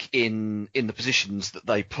think in the positions that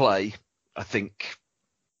they play, I think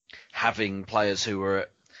having players who are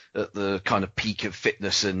at the kind of peak of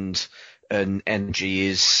fitness and energy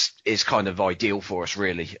is kind of ideal for us,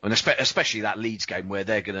 really. And especially that Leeds game where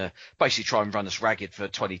they're going to basically try and run us ragged for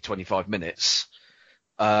 20-25 minutes.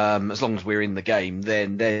 As long as we're in the game,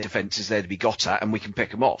 then their defence is there to be got at and we can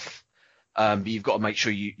pick them off. But you've got to make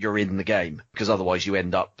sure you're in the game, because otherwise you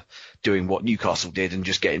end up doing what Newcastle did and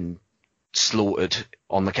just getting slaughtered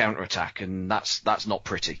on the counter-attack, and that's not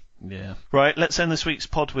pretty. Yeah. Right, let's end this week's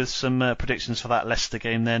pod with some predictions for that Leicester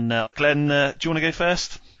game then. Glenn, do you want to go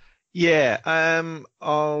first? Yeah, I'm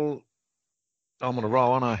on a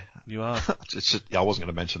roll, aren't I? You are. I wasn't going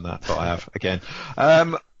to mention that, but I have again.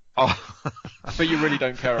 But you really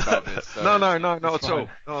don't care about this. So no, not at all.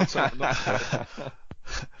 Not at all.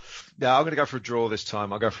 Yeah, I'm going to go for a draw this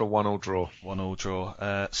time. I'll go for a 1-1 draw. 1-1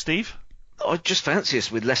 draw. Steve? I just fancy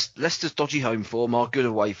us with Leicester's dodgy home form, our good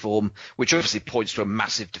away form, which obviously points to a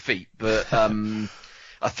massive defeat. But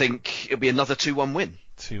I think it'll be another 2-1 win.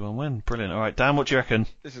 2-1 win. Brilliant. All right, Dan, what do you reckon?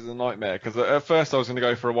 This is a nightmare, because at first I was going to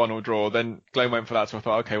go for a 1-1 draw. Then Glenn went for that, so I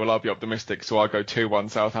thought, okay, well, I'll be optimistic, so I'll go 2-1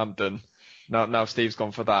 Southampton. Now Steve's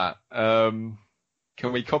gone for that. Can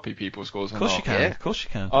we copy people's scores? Of course you can. Yeah. Of course you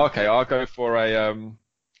can. Okay, I'll go for a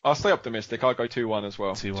I'll stay optimistic. I'll go 2-1 as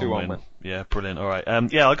well. 2-1 win. Yeah, brilliant. All right.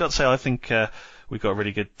 Yeah, I got to say, I think we've got a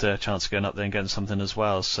really good chance of going up there and getting something as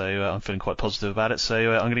well. So I'm feeling quite positive about it. So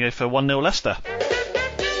I'm going to go for 1-0 Leicester.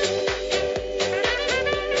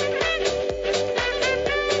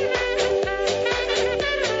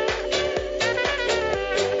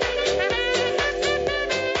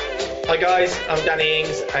 Hi guys, I'm Danny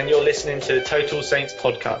Ings and you're listening to the Total Saints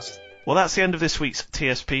podcast. Well, that's the end of this week's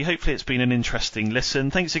TSP. Hopefully it's been an interesting listen.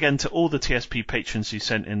 Thanks again to all the TSP patrons who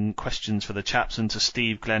sent in questions for the chaps, and to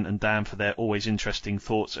Steve, Glenn and Dan for their always interesting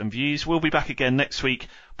thoughts and views. We'll be back again next week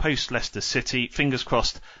post Leicester City. Fingers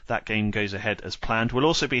crossed that game goes ahead as planned. We'll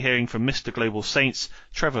also be hearing from Mr. Global Saints,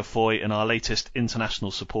 Trevor Foy, and our latest International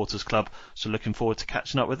Supporters Club. So looking forward to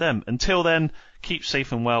catching up with them. Until then, keep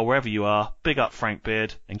safe and well wherever you are. Big up Frank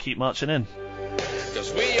Beard and keep marching in.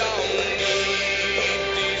 'Cause we all need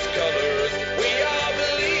these colours. We all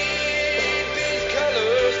believe these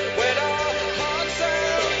colours. When our hearts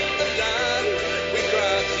are on the line, we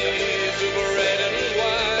cry tears of red and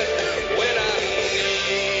white. When I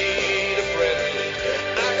need a friend,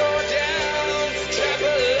 I go down to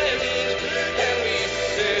Chapel End and we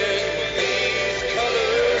sing these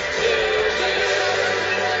colours till the end.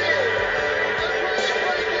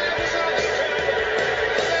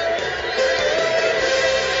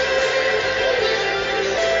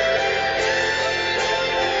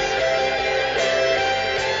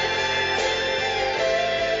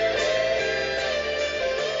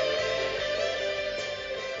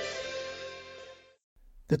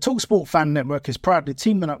 The TalkSport Fan Network is proudly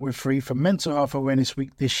teaming up with Free for Mental Health Awareness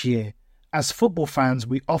Week this year. As football fans,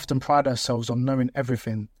 we often pride ourselves on knowing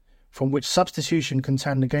everything, from which substitution can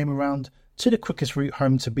turn the game around to the quickest route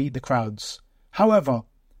home to beat the crowds. However,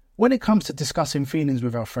 when it comes to discussing feelings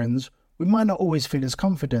with our friends, we might not always feel as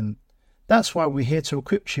confident. That's why we're here to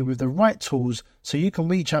equip you with the right tools so you can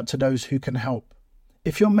reach out to those who can help.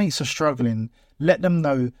 If your mates are struggling, let them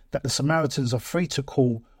know that the Samaritans are free to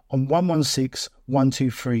call on 116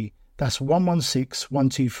 123. That's 116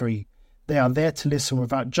 123. They are there to listen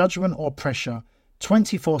without judgment or pressure,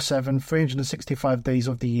 24/7, 365 days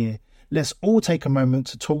of the year. Let's all take a moment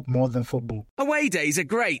to talk more than football. Away days are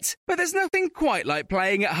great, but there's nothing quite like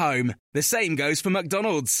playing at home. The same goes for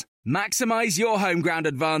McDonald's. Maximise your home ground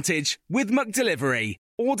advantage with McDelivery.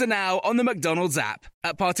 Order now on the McDonald's app.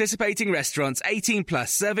 At participating restaurants, 18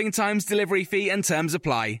 plus, serving times, delivery fee and terms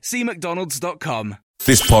apply. See mcdonalds.com.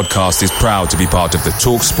 This podcast is proud to be part of the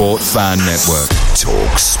TalkSport Fan Network.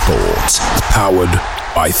 TalkSport. Powered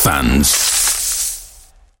by fans.